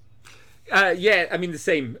 Mark? Yeah, I mean, the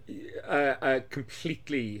same. I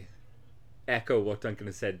completely echo what Duncan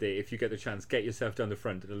has said there. If you get the chance, get yourself down the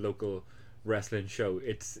front at a local wrestling show.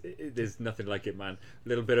 There's nothing like it, man. A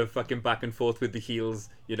little bit of fucking back and forth with the heels,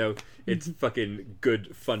 you know. It's fucking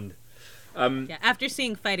good fun. Yeah, after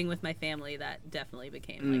seeing Fighting with My Family, that definitely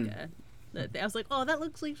became like I was like, oh, that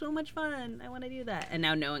looks like so much fun. I want to do that. And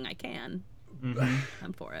now knowing I can,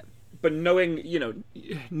 I'm for it. But knowing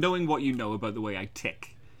what you know about the way I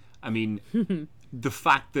tick, I mean, the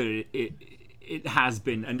fact that it has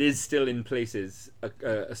been and is still in places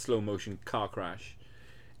a slow motion car crash.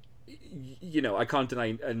 You know, I can't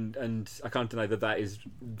deny, and I can't deny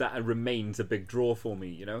that remains a big draw for me.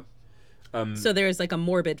 You know, so there is like a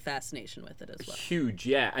morbid fascination with it as well. Huge,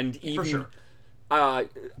 yeah, and even for sure.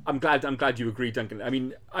 I'm glad you agree, Duncan. I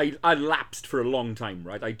mean, I lapsed for a long time,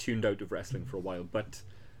 right? I tuned out of wrestling for a while, but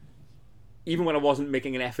even when I wasn't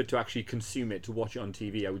making an effort to actually consume it, to watch it on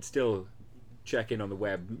TV, I would still check in on the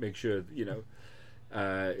web, make sure, you know,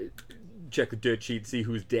 check the dirt sheet, see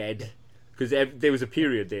who's dead. Because there was a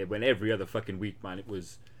period there when every other fucking week, man, it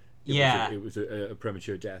was a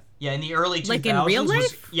premature death. Yeah, in the early 2000s. Like in real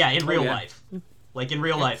life? In real life. Like in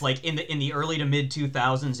real life. Like in the early to mid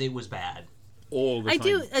 2000s, it was bad. All the time. I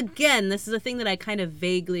do, again, this is a thing that I kind of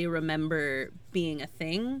vaguely remember being a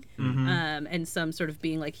thing, and some sort of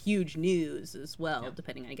being like huge news as well,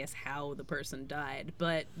 depending, I guess, how the person died.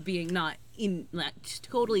 But being not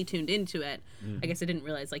totally tuned into it, I guess I didn't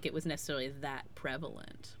realize like it was necessarily that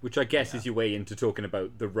prevalent. Which I guess is your way into talking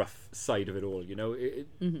about the rough side of it all, you know?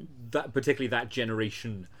 That particularly that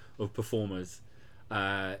generation of performers,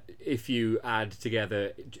 if you add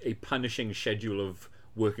together a punishing schedule of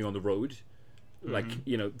working on the road, like,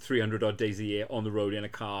 you know, 300 odd days a year on the road in a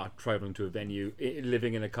car, traveling to a venue,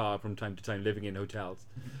 living in a car from time to time, living in hotels.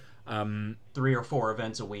 3 or 4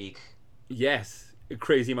 events a week. Yes, a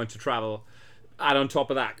crazy amount of travel. And on top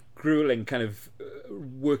of that, grueling kind of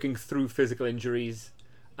working through physical injuries,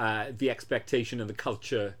 the expectation and the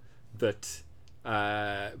culture that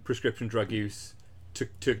prescription drug use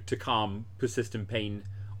to calm persistent pain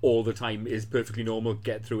all the time is perfectly normal.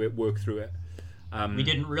 Get through it, work through it. We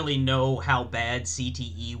didn't really know how bad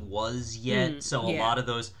CTE was yet, so a lot of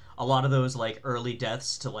those like early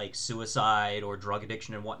deaths to like suicide or drug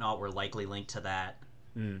addiction and whatnot were likely linked to that.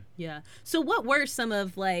 Yeah. So what were some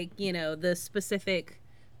of like, you know, the specific,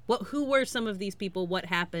 who were some of these people? What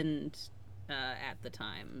happened at the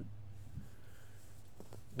time?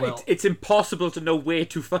 Well, it's impossible to know where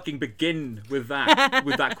to fucking begin with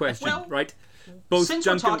that question, right? Since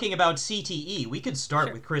we're talking about CTE, we could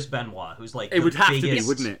start with Chris Benoit, who's like it would have to be,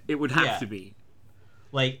 wouldn't it? It would have to be.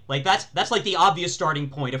 Like that's like the obvious starting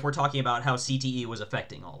point if we're talking about how CTE was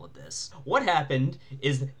affecting all of this. What happened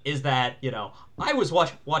is that, you know, I was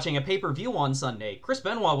watching a pay-per-view on Sunday. Chris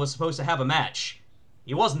Benoit was supposed to have a match.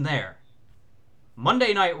 He wasn't there.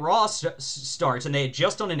 Monday Night Raw starts, and they had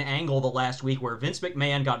just done an angle the last week where Vince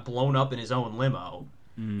McMahon got blown up in his own limo.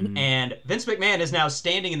 And Vince McMahon is now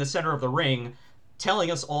standing in the center of the ring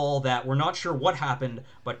telling us all that we're not sure what happened,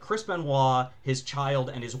 but Chris Benoit, his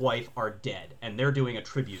child, and his wife are dead, and they're doing a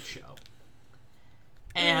tribute show.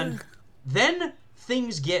 And then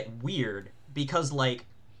things get weird, because, like,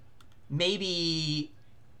 maybe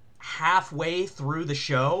halfway through the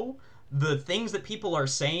show, the things that people are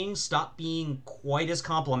saying stop being quite as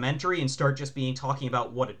complimentary and start just being talking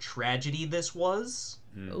about what a tragedy this was.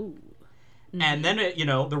 Oh. And then,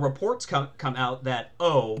 the reports come out that,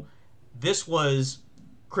 this was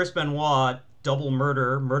Chris Benoit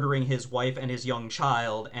murdering his wife and his young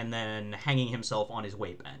child, and then hanging himself on his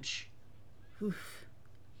weight bench. Oof.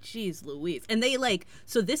 Jeez Louise. And they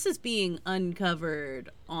so this is being uncovered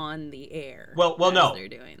on the air. Well, no. They're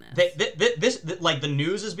doing this. The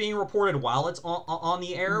news is being reported while it's on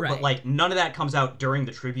the air, right. but none of that comes out during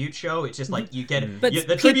the tribute show. It's just you get but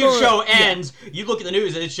the tribute show ends, you look at the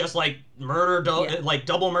news and it's just murder,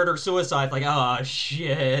 double murder, suicide. Oh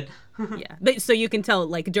shit. Yeah, but so you can tell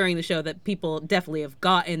during the show that people definitely have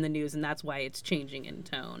gotten the news, and that's why it's changing in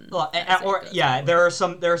tone. There are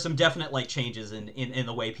some definite changes in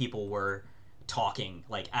the way people were talking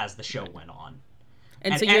as the show went on.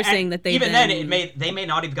 And so you're saying that they may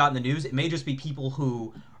not have gotten the news. It may just be people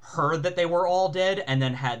who heard that they were all dead and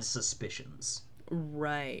then had suspicions.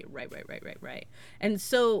 Right. And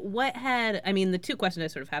so the two questions I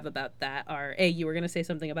sort of have about that are, A, you were going to say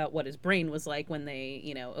something about what his brain was like when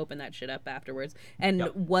they, opened that shit up afterwards. And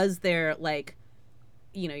was there,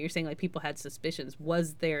 you're saying, people had suspicions.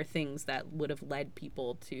 Was there things that would have led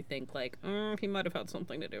people to think, he might have had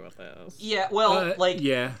something to do with this? Yeah, well,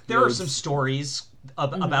 there are some stories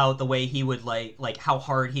about the way he would, how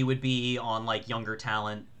hard he would be on, younger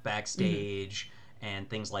talent backstage. Mm-hmm. And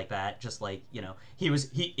things like that, just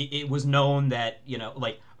it was known that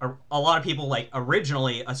a lot of people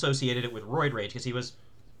originally associated it with roid rage because he was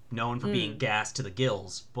known for being gassed to the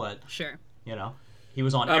gills, but sure, he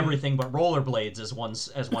was on everything but rollerblades, as one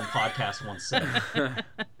podcast once said.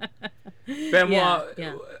 Benoit,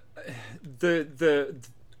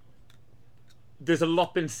 there's a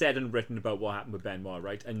lot been said and written about what happened with Benoit,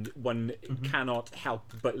 right? And one cannot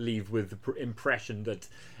help but leave with the impression that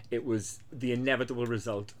it was the inevitable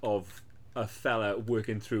result of a fella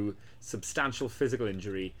working through substantial physical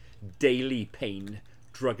injury, daily pain,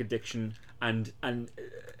 drug addiction, and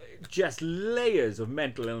just layers of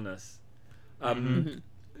mental illness.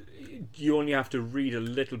 You only have to read a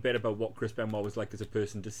little bit about what Chris Benoit was like as a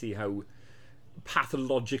person to see how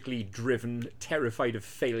pathologically driven, terrified of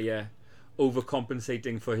failure,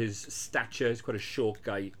 overcompensating for his stature. He's quite a short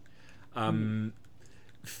guy.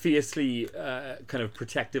 Fiercely kind of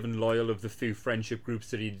protective and loyal of the few friendship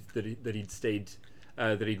groups that he'd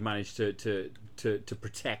managed to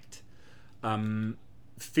protect.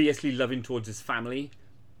 Fiercely loving towards his family,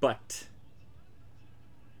 but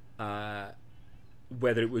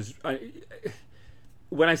whether it was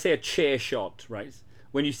when I say a chair shot, right?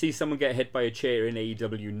 When you see someone get hit by a chair in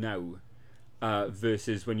AEW now,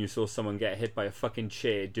 versus when you saw someone get hit by a fucking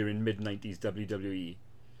chair during mid-90s WWE.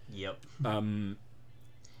 Yep.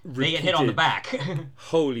 They get hit on the back.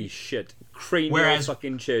 Holy shit. Cranial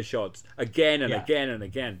fucking chair shots. Again and again and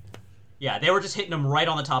again. Yeah, they were just hitting them right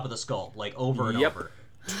on the top of the skull, over and over.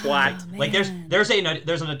 Twat.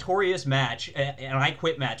 There's a notorious match, an I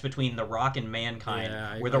Quit match between The Rock and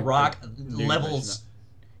Mankind, where The Rock levels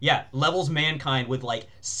Mankind with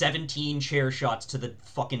 17 chair shots to the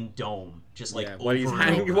fucking dome, just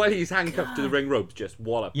while he's handcuffed to the ring ropes, just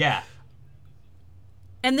wallop. Yeah.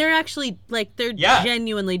 And they're actually they're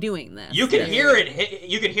genuinely doing this. You can hear it.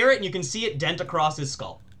 You can hear it, and you can see it dent across his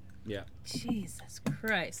skull. Yeah. Jesus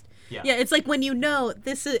Christ. Yeah. Yeah, it's when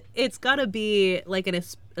this is, it's got to be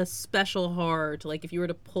a special horror to if you were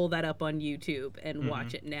to pull that up on YouTube and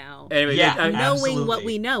watch it now. Anyway, knowing absolutely. what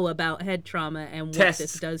we know about head trauma and what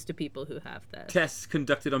this does to people who have this. Tests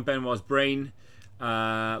conducted on Benoit's brain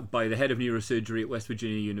by the head of neurosurgery at West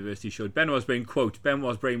Virginia University showed Benoit's brain, quote,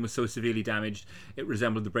 Benoit's brain was so severely damaged it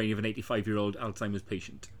resembled the brain of an 85-year-old Alzheimer's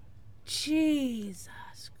patient. Jesus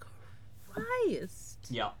Christ.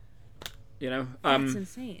 Yeah. That's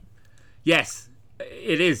insane. Yes,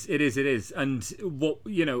 it is. And what,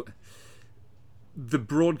 the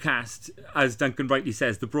broadcast, as Duncan rightly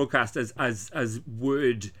says, the broadcast as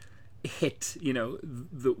word hit,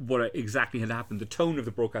 what exactly had happened, the tone of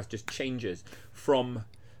the broadcast just changes from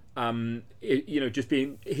just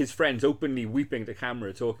being his friends openly weeping at the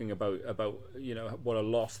camera, talking about what a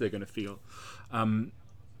loss they're going to feel, to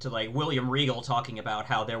William Regal talking about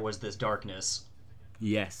how there was this darkness.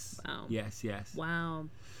 Yes. Wow. Yes. Wow.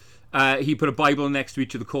 He put a Bible next to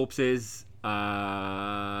each of the corpses.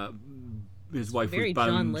 His wife very was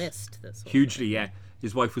bound John List, this hugely. Yeah,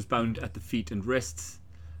 his wife was bound at the feet and wrists.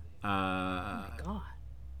 Oh my God.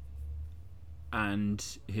 And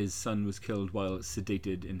his son was killed while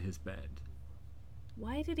sedated in his bed.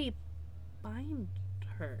 Why did he bind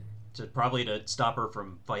her? to stop her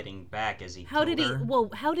from fighting back as he How killed did her.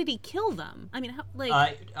 how did he kill them? I mean,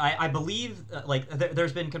 I believe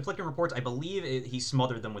there's been conflicting reports. I believe he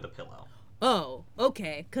smothered them with a pillow. Oh,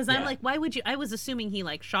 okay. Because I'm Yeah. like, why would you? I was assuming he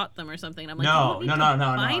like shot them or something. I'm like, No, you don't need to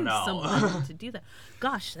no. find someone to do that.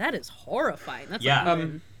 Gosh, that is horrifying. That's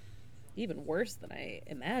even worse than I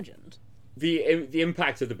imagined. The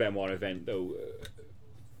impact of the Benoit event, though,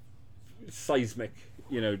 seismic.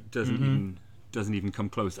 Doesn't even come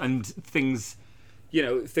close, and things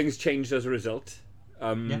changed as a result.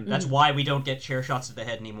 That's why we don't get chair shots to the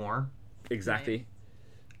head anymore. Exactly.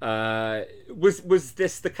 Right. Was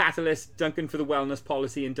this the catalyst, Duncan, for the wellness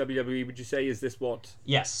policy in WWE? Would you say, is this what?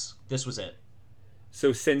 Yes, this was it.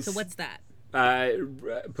 So what's that?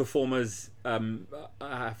 Performers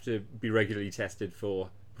have to be regularly tested for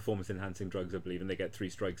performance-enhancing drugs, I believe, and they get 3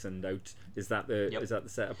 strikes and out. Is that the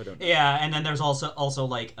setup? I don't know. Yeah, and then there's also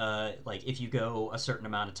like if you go a certain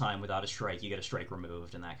amount of time without a strike, you get a strike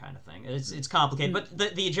removed and that kind of thing. It's complicated,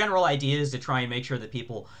 but the general idea is to try and make sure that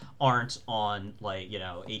people aren't on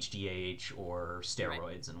HGH or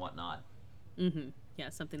steroids and whatnot. Mm-hmm. Yeah,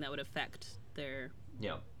 something that would affect their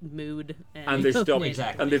mood and they stopped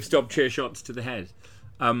exactly. And they've stopped chair shots to the head.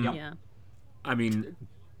 Yeah. I mean,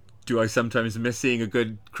 do I sometimes miss seeing a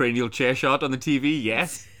good cranial chair shot on the TV?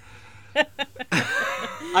 Yes.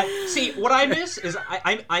 What I miss is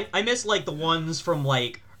I miss like the ones from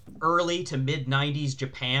like early to mid 90s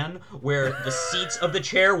Japan where the seats of the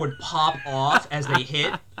chair would pop off as they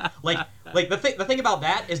hit. Like the thing about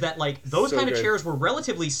that is that like those kind of chairs were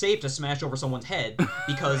relatively safe to smash over someone's head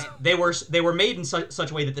because they were made in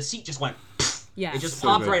such a way that the seat just went. Yeah. It just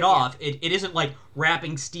popped right off. It isn't like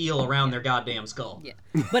wrapping steel around their goddamn skull. Yeah.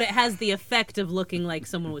 But it has the effect of looking like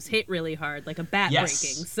someone was hit really hard, like a bat breaking.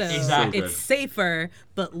 So exactly. It's safer,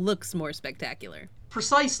 but looks more spectacular.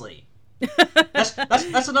 Precisely.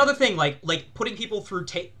 That's another thing, like putting people through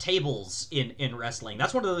tables in wrestling.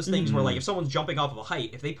 That's one of those things where like if someone's jumping off of a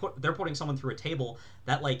height, if they're putting someone through a table,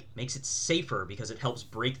 that like makes it safer because it helps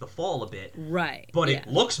break the fall a bit. Right. But it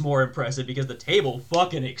looks more impressive because the table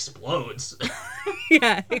fucking explodes.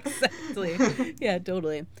 Yeah, exactly. Yeah,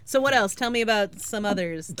 totally. So what else? Tell me about some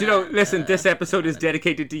others. Listen, this episode is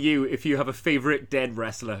dedicated to you if you have a favorite dead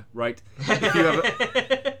wrestler, right? If you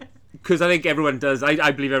have because I think everyone does. I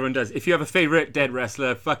believe everyone does. If you have a favorite dead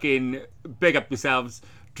wrestler, fucking big up yourselves.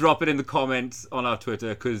 Drop it in the comments on our Twitter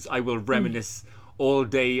because I will reminisce all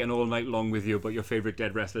day and all night long with you about your favorite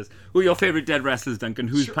dead wrestlers. Who are your favorite dead wrestlers, Duncan?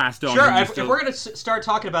 Who's passed on? Sure. If we're gonna start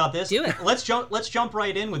talking about this, do it. Let's jump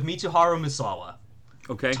right in with Mitsuharu Misawa.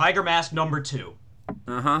 Okay. Tiger Mask number 2.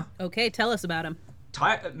 Okay, tell us about him.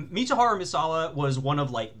 Mitsuharu Misawa was one of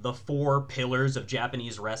like the 4 pillars of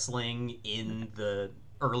Japanese wrestling in the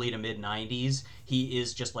early to mid 90s. He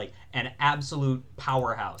is just like an absolute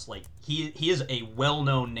powerhouse. Like he is a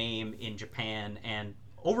well-known name in Japan and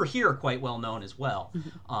over here quite well known as well.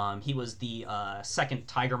 He was the second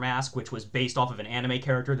Tiger Mask, which was based off of an anime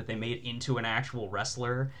character that they made into an actual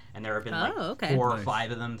wrestler, and there have been 4 or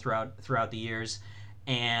 5 of them throughout the years.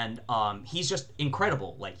 And he's just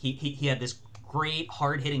incredible. Like he had this great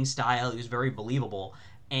hard-hitting style. He was very believable,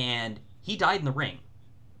 and he died in the ring.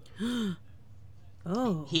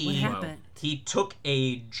 What happened? He took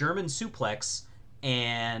a German suplex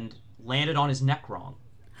and landed on his neck wrong.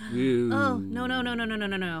 Ooh. Oh, no.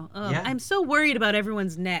 Oh, Yeah. I'm so worried about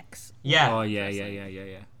everyone's necks. Yeah. Oh,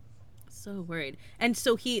 yeah. So worried. And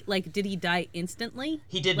so did he die instantly?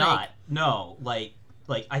 He did not. No. Like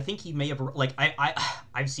I think he may have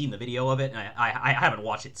I've seen the video of it and I haven't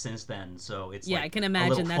watched it since then, so it's I can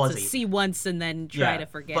imagine that's fuzzy. a see once and then try to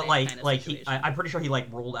forget. But it kind of situation. I'm pretty sure he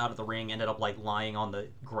rolled out of the ring, ended up lying on the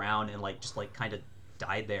ground and just kind of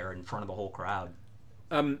died there in front of the whole crowd.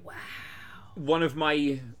 Wow. One of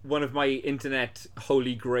my internet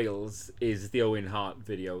holy grails is the Owen Hart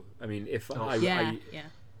video. I mean,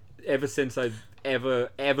 ever since I've ever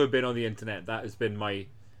been on the internet, that has been my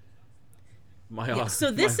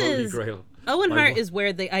so this is grail. Owen Hart is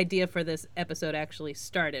where the idea for this episode actually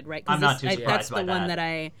started, right? I'm not too surprised that's by the one that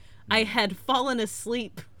I had fallen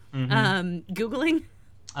asleep Googling.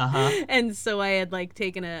 And so I had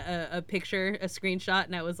taken a picture, a screenshot,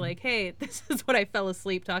 and I was like, hey, this is what I fell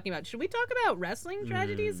asleep talking about. Should we talk about wrestling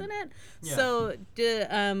tragedies in it? Yeah. So do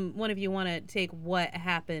one of you want to take what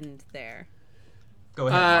happened there? Go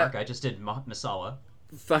ahead, Mark. I just did Misawa.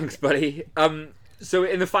 Thanks, buddy. So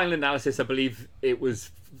in the final analysis, I believe it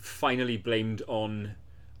was finally blamed on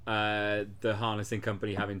the harnessing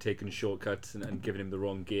company having taken shortcuts and given him the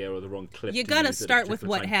wrong gear or the wrong clip. You gotta start with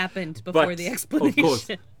what happened before the explanation. Of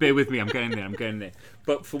course, bear with me. I'm getting there.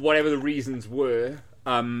 But for whatever the reasons were,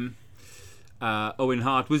 Owen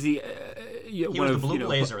Hart, was he? He was the Blue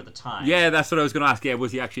Blazer at the time. Yeah, that's what I was going to ask. Yeah,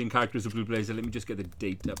 was he actually in character as a Blue Blazer? Let me just get the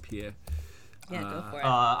date up here. Yeah, go for it.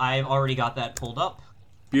 I've already got that pulled up.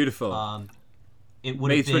 Beautiful. It would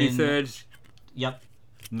May have been 23rd. Yep.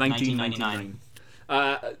 1999.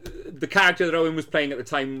 The character that Owen was playing at the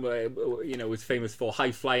time, was famous for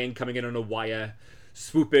high flying, coming in on a wire,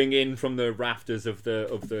 swooping in from the rafters of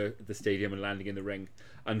the stadium and landing in the ring.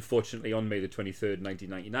 Unfortunately, on May the 23rd,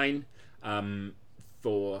 1999,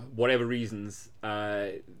 for whatever reasons,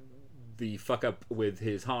 the fuck up with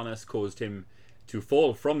his harness caused him to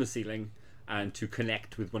fall from the ceiling and to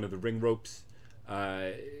connect with one of the ring ropes,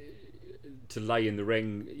 to lie in the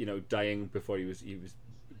ring, dying before he was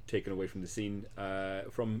taken away from the scene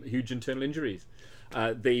from huge internal injuries.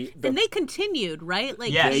 And they continued, right?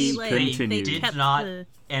 Like, yes, they did not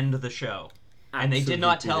end the show. And they did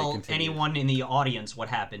not tell anyone in the audience what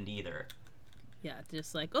happened either. Yeah,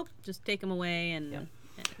 just like, just take him away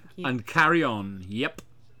and carry on. Yep.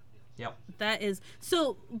 That is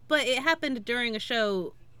so, but it happened during a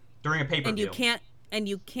show, during a pay-per-view, and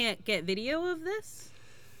you can't get video of this.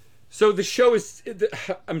 So the show is,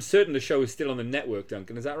 I'm certain the show is still on the network,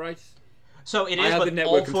 Duncan. Is that right? So it is, but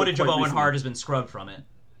all footage of Owen Hart has been scrubbed from it.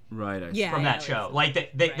 Right, from that show.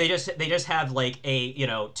 Like they just have like a,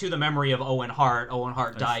 to the memory of Owen Hart. Owen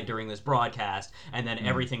Hart died during this broadcast, and then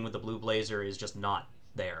everything with the Blue Blazer is just not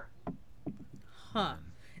there. Huh.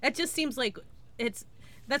 It just seems like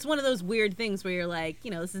that's one of those weird things where you're like, this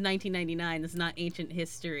is 1999. This is not ancient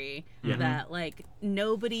history. That like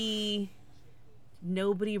nobody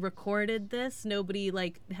recorded this. Nobody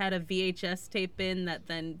like had a VHS tape in that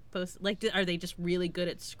then post. Like, are they just really good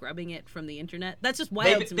at scrubbing it from the internet? That's just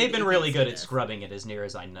wild. They've been really good at scrubbing it, as near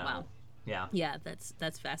as I know. Wow. Yeah. Yeah,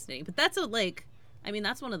 that's fascinating. But that's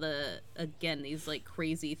that's one of the, again, these like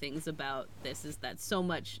crazy things about this is that so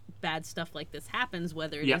much bad stuff like this happens,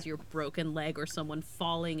 whether it is your broken leg or someone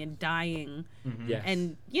falling and dying. Yes.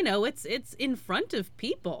 And it's in front of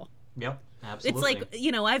people. Yep. Absolutely. It's like,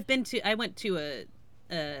 I went to a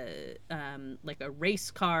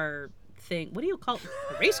race car thing. What do you call it?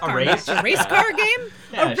 A race car? A race? A race car game?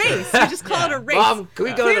 Yeah, a race. You just call it a race. Mom, can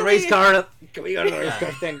we go to the race car? Can we go to the race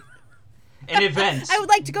car thing? An event. I would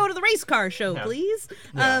like to go to the race car show, please.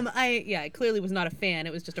 Yeah. I clearly was not a fan.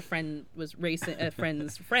 It was just a friend was racing. A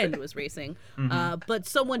friend's friend was racing. But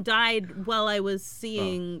someone died while I was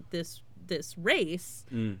seeing this race,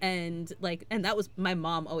 and that was, my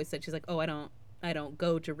mom always said, she's like, I don't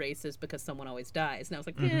go to races because someone always dies. And I was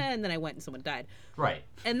like, and then I went and someone died. Right.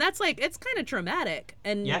 And that's like, it's kind of traumatic.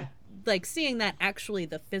 And like seeing that actually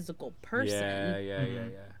the physical person. Yeah.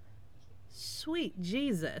 Sweet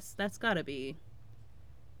Jesus. That's gotta be.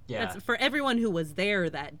 Yeah. That's, for everyone who was there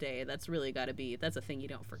that day, that's really gotta be, that's a thing you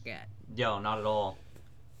don't forget. Yo, not at all.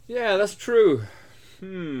 Yeah, that's true.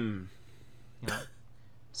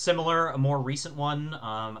 Similar, a more recent one,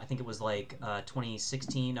 I think it was like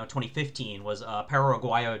 2015, was Perro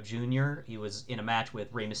Aguayo Jr. He was in a match with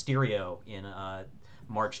Rey Mysterio in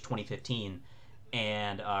March 2015.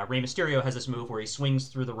 And Rey Mysterio has this move where he swings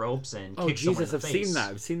through the ropes and kicks someone in the face.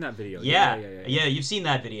 I've seen that video. Yeah, you've seen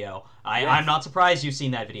that video. I'm not surprised you've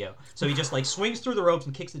seen that video. So he just like swings through the ropes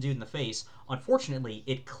and kicks the dude in the face. Unfortunately,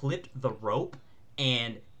 it clipped the rope,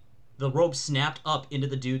 and the rope snapped up into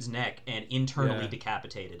the dude's neck and internally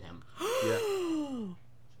decapitated him. Yeah.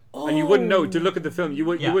 And you wouldn't know to look at the film. You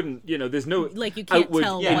wouldn't. There's no like you can't outward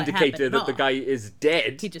tell indicator that the guy is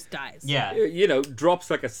dead. He just dies. Yeah. Drops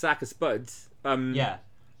like a sack of spuds. One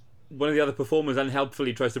of the other performers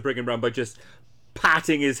unhelpfully tries to bring him around by just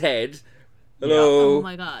patting his head. Hello. Oh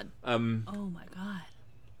my god. Oh my god.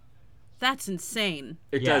 That's insane.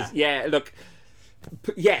 It does. Yeah. Look.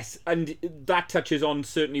 Yes, and that touches on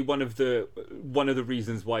certainly one of the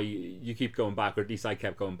reasons why you keep going back, or at least I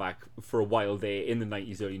kept going back for a while there in the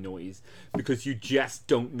 90s, early 90s, because you just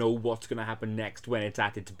don't know what's going to happen next when it's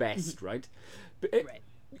at its best, right? Right.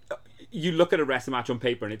 You look at a wrestling match on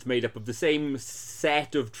paper and it's made up of the same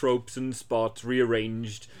set of tropes and spots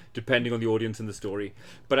rearranged depending on the audience and the story,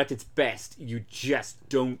 but at its best you just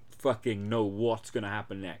don't fucking know what's going to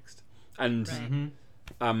happen next. And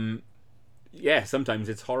sometimes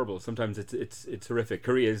it's horrible, sometimes it's horrific.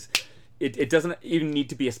 Careers, it doesn't even need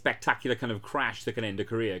to be a spectacular kind of crash that can end a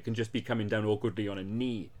career. It can just be coming down awkwardly on a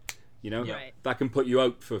knee, that can put you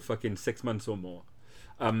out for fucking 6 months or more.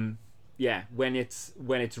 When it's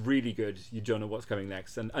really good, you don't know what's coming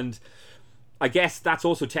next, and I guess that's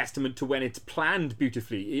also testament to when it's planned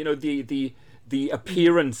beautifully. The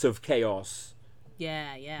appearance of chaos.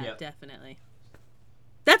 Yeah, definitely.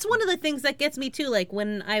 That's one of the things that gets me too. Like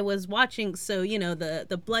when I was watching, so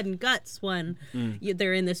the blood and guts one,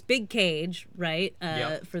 they're in this big cage, right?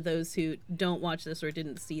 For those who don't watch this or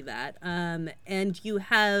didn't see that, and you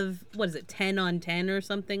have, what is it, 10 on 10 or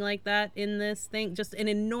something like that in this thing, just an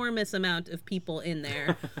enormous amount of people in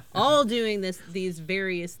there, all doing these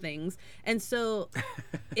various things, and so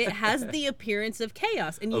it has the appearance of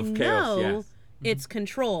chaos, and yes. It's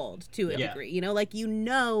controlled to a degree, like they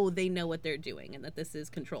know what they're doing and that this is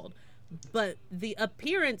controlled. But the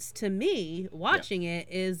appearance to me watching it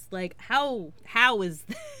is like, how is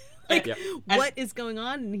what is going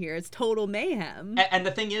on in here? It's total mayhem. And the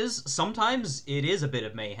thing is, sometimes it is a bit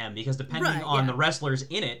of mayhem because depending on the wrestlers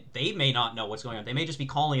in it, they may not know what's going on. They may just be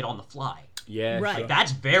calling it on the fly. Yeah, right. Like,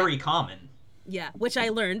 that's very common. Yeah, which I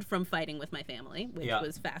learned from fighting with my family, which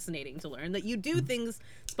was fascinating to learn, that you do things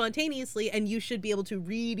spontaneously and you should be able to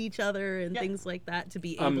read each other and things like that to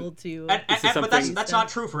be able to... But that's not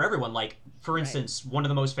true for everyone. Like, for instance, one of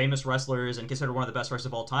the most famous wrestlers and considered one of the best wrestlers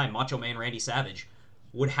of all time, Macho Man Randy Savage,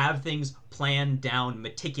 would have things planned down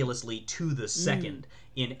meticulously to the second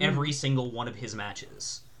in every single one of his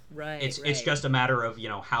matches. Right. It's just a matter of,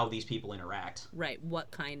 how these people interact. Right.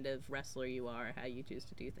 What kind of wrestler you are, how you choose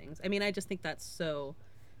to do things. I mean, I just think that's so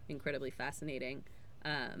incredibly fascinating.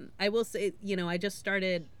 I will say, I just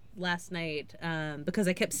started last night because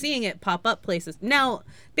I kept seeing it pop up places. Now,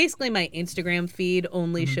 basically my Instagram feed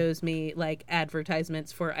only shows me like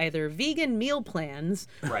advertisements for either vegan meal plans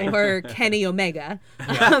or Kenny Omega.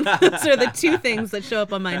 Those are the two things that show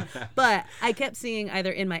up on mine. But I kept seeing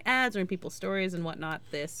either in my ads or in people's stories and whatnot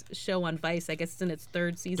this show on Vice. I guess it's in its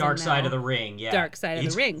third season Dark now. Side of the Ring, yeah. Dark Side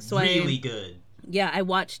of the Ring. So really good. Yeah, I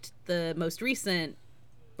watched the most recent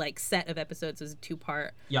set of episodes. As a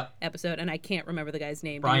 2-part episode, and I can't remember the guy's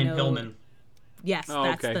name. Brian Pillman. Yes,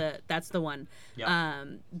 that's the one. Yep.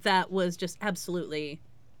 That was just absolutely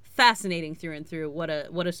fascinating through and through. What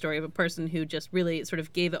a story of a person who just really sort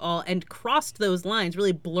of gave it all and crossed those lines,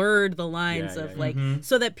 really blurred the lines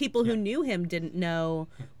so that people who knew him didn't know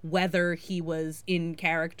whether he was in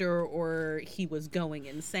character or he was going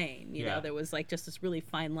insane. You know, there was just this really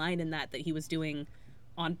fine line in that he was doing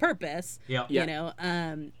on purpose,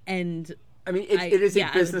 and I mean, it is a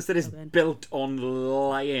business that is built on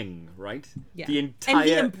lying, right? Yeah. The entire... And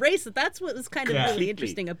he embraced it. That's what was kind of really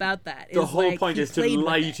interesting about that. The whole point is to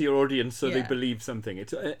lie to your audience so they believe something.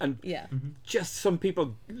 Just some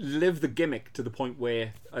people live the gimmick to the point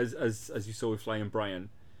where, as you saw with Flying Brian,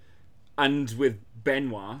 and with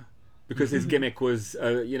Benoit, because his gimmick was,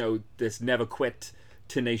 this never quit,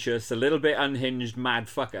 tenacious, a little bit unhinged mad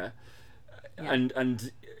fucker.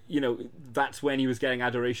 And that's when he was getting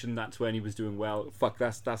adoration. That's when he was doing well. Fuck,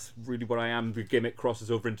 that's really what I am. The gimmick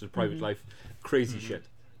crosses over into private life. Crazy shit.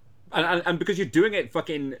 And because you're doing it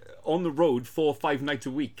fucking on the road 4 or 5 nights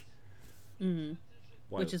a week.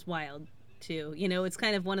 Which is wild too. It's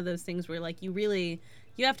kind of one of those things where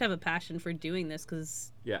you have to have a passion for doing this,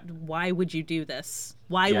 because why would you do this?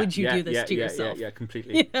 Why would you do this to yourself? Yeah,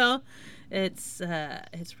 completely.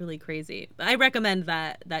 It's really crazy. I recommend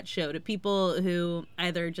that show to people who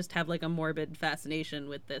either just have a morbid fascination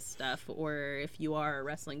with this stuff, or if you are a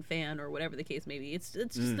wrestling fan or whatever the case may be. It's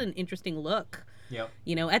just an interesting look.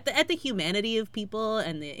 At the humanity of people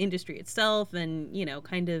and the industry itself, and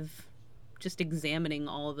kind of just examining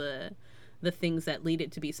all the things that lead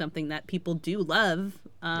it to be something that people do love,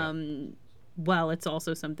 while it's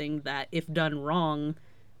also something that, if done wrong,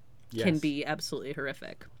 can be absolutely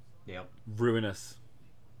horrific. Ruinous,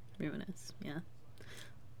 yeah.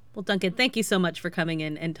 Well, Duncan, thank you so much for coming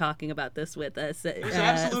in and talking about this with us. It was an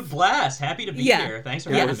absolute blast. Happy to be here. Thanks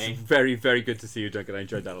for having me. Very, very good to see you, Duncan. I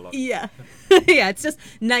enjoyed that a lot. Yeah. It's just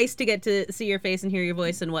nice to get to see your face and hear your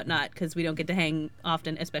voice and whatnot, because we don't get to hang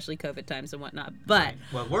often, especially COVID times and whatnot. But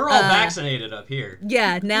well, we're all vaccinated up here.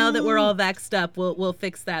 Yeah, now that we're all vaxxed up, we'll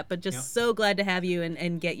fix that. But just so glad to have you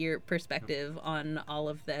and get your perspective on all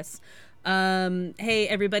of this. Hey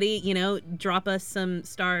everybody, drop us some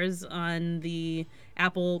stars on the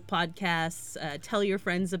Apple Podcasts, tell your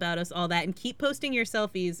friends about us, all that, and keep posting your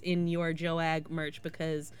selfies in your JOAG merch,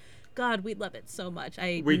 because God, we love it so much.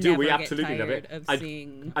 We absolutely love it.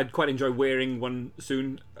 I'd quite enjoy wearing one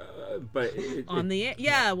soon, but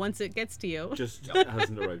once it gets to you. Just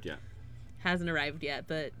hasn't arrived yet.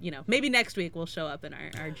 But maybe next week we'll show up in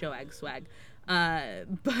our JOAG swag. But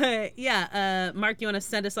Mark, you want to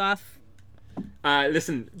send us off?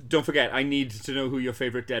 Listen, don't forget, I need to know who your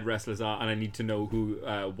favorite dead wrestlers are, and I need to know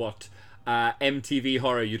what MTV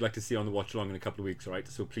horror you'd like to see on the watch along in a couple of weeks, all right?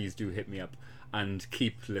 So please do hit me up and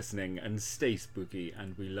keep listening and stay spooky,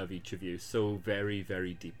 and we love each of you so very,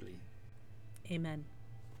 very deeply. Amen.